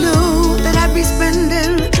 Who knew that I'd be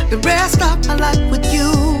spending the rest of my life with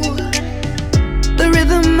you? The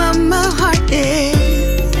rhythm of my heart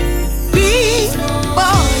is beat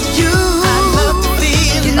for you. I love the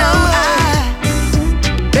feeling, you know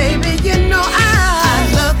baby, you know I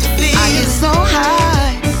love the feeling. I get so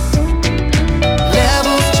high,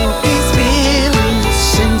 levels to these feelings,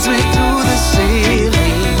 sends me through the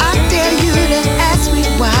ceiling. I dare you to ask me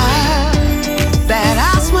why, that I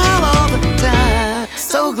smile all the time.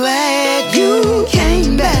 So glad you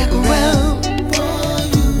came back around.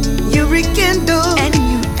 You rekindle and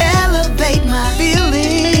you elevate my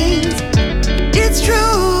feelings. It's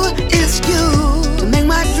true, it's you to make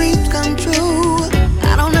my dreams come true.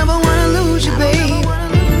 I don't ever wanna lose you, babe.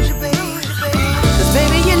 Cause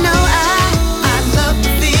baby, you know I love the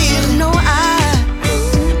feeling. No,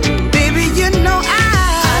 baby, you know I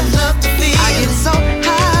love the feeling. I get so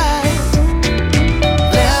high,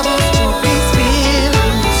 levels to these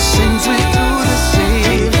feelings, sends me through the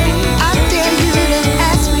ceiling. I dare you to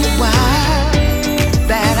ask me why,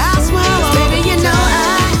 that I smile. Baby, you know I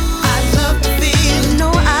love the feeling. No,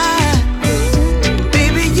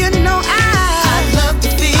 baby, you know I love the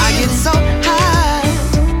feeling. I get so high,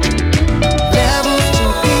 levels to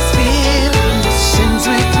these feelings, sends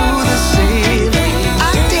me through the ceiling. I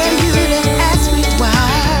dare you to ask me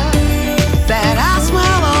why, that I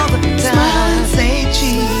smile all the time. Smile and say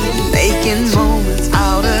cheese, making moments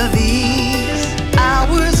out of these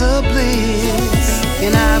hours of bliss.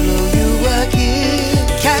 Can I blow you a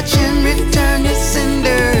kiss? Catch and return your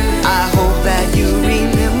cinder. I hope that you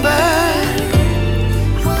remember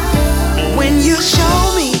when you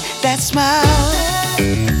show me that smile.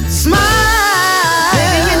 Smile.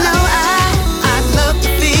 Baby, you know I love the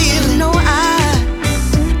feeling. No,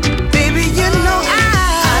 baby, you know I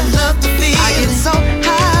love the feeling. I get so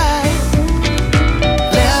high,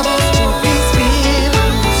 levels to these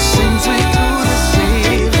feelings, sends me through the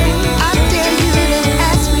ceiling. I dare you to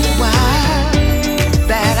ask me why,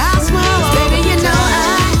 that I smile. Baby, you know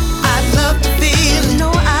I love the feeling. No,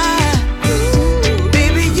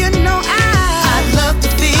 baby, you know I love the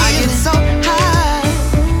feeling. I get so high,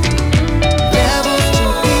 levels to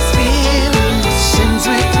these feelings, sends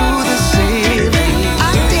me through the ceiling. I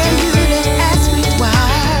dare you to ask me why,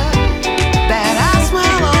 that I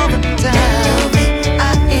smile all the time. I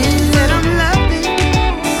end that I'm loving,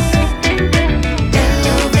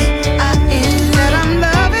 I end that I'm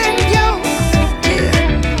loving you. Yeah,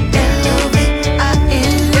 I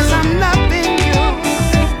end yes I'm loving you.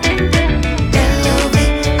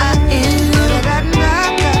 I end that I'm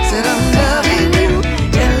said I'm loving you.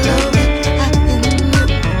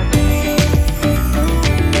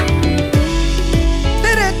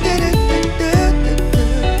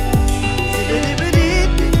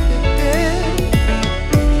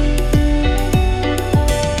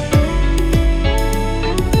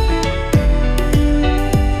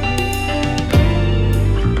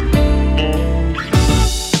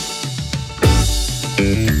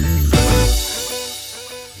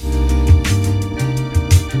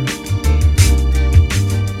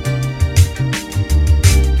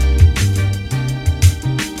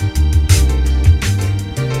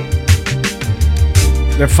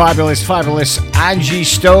 The fabulous Angie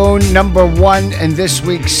Stone, number 1 in this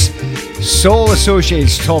week's Soul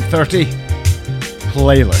Associates Top 30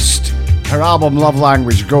 playlist. Her album Love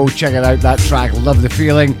Language, go check it out, that track, love the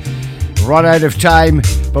feeling. Run out of time,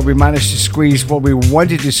 but we managed to squeeze what we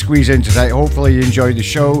wanted to squeeze in tonight. Hopefully you enjoyed the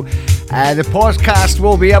show. The podcast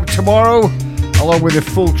will be up tomorrow, along with the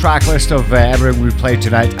full track list of everything we played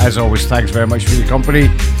tonight. As always, thanks very much for your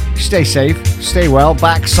company. Stay safe, stay well.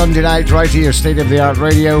 Back Sunday night right here, State of the Art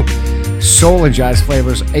Radio. Soul and Jazz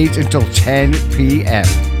Flavas, 8 until 10 p.m.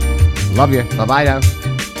 Love you. Bye-bye now.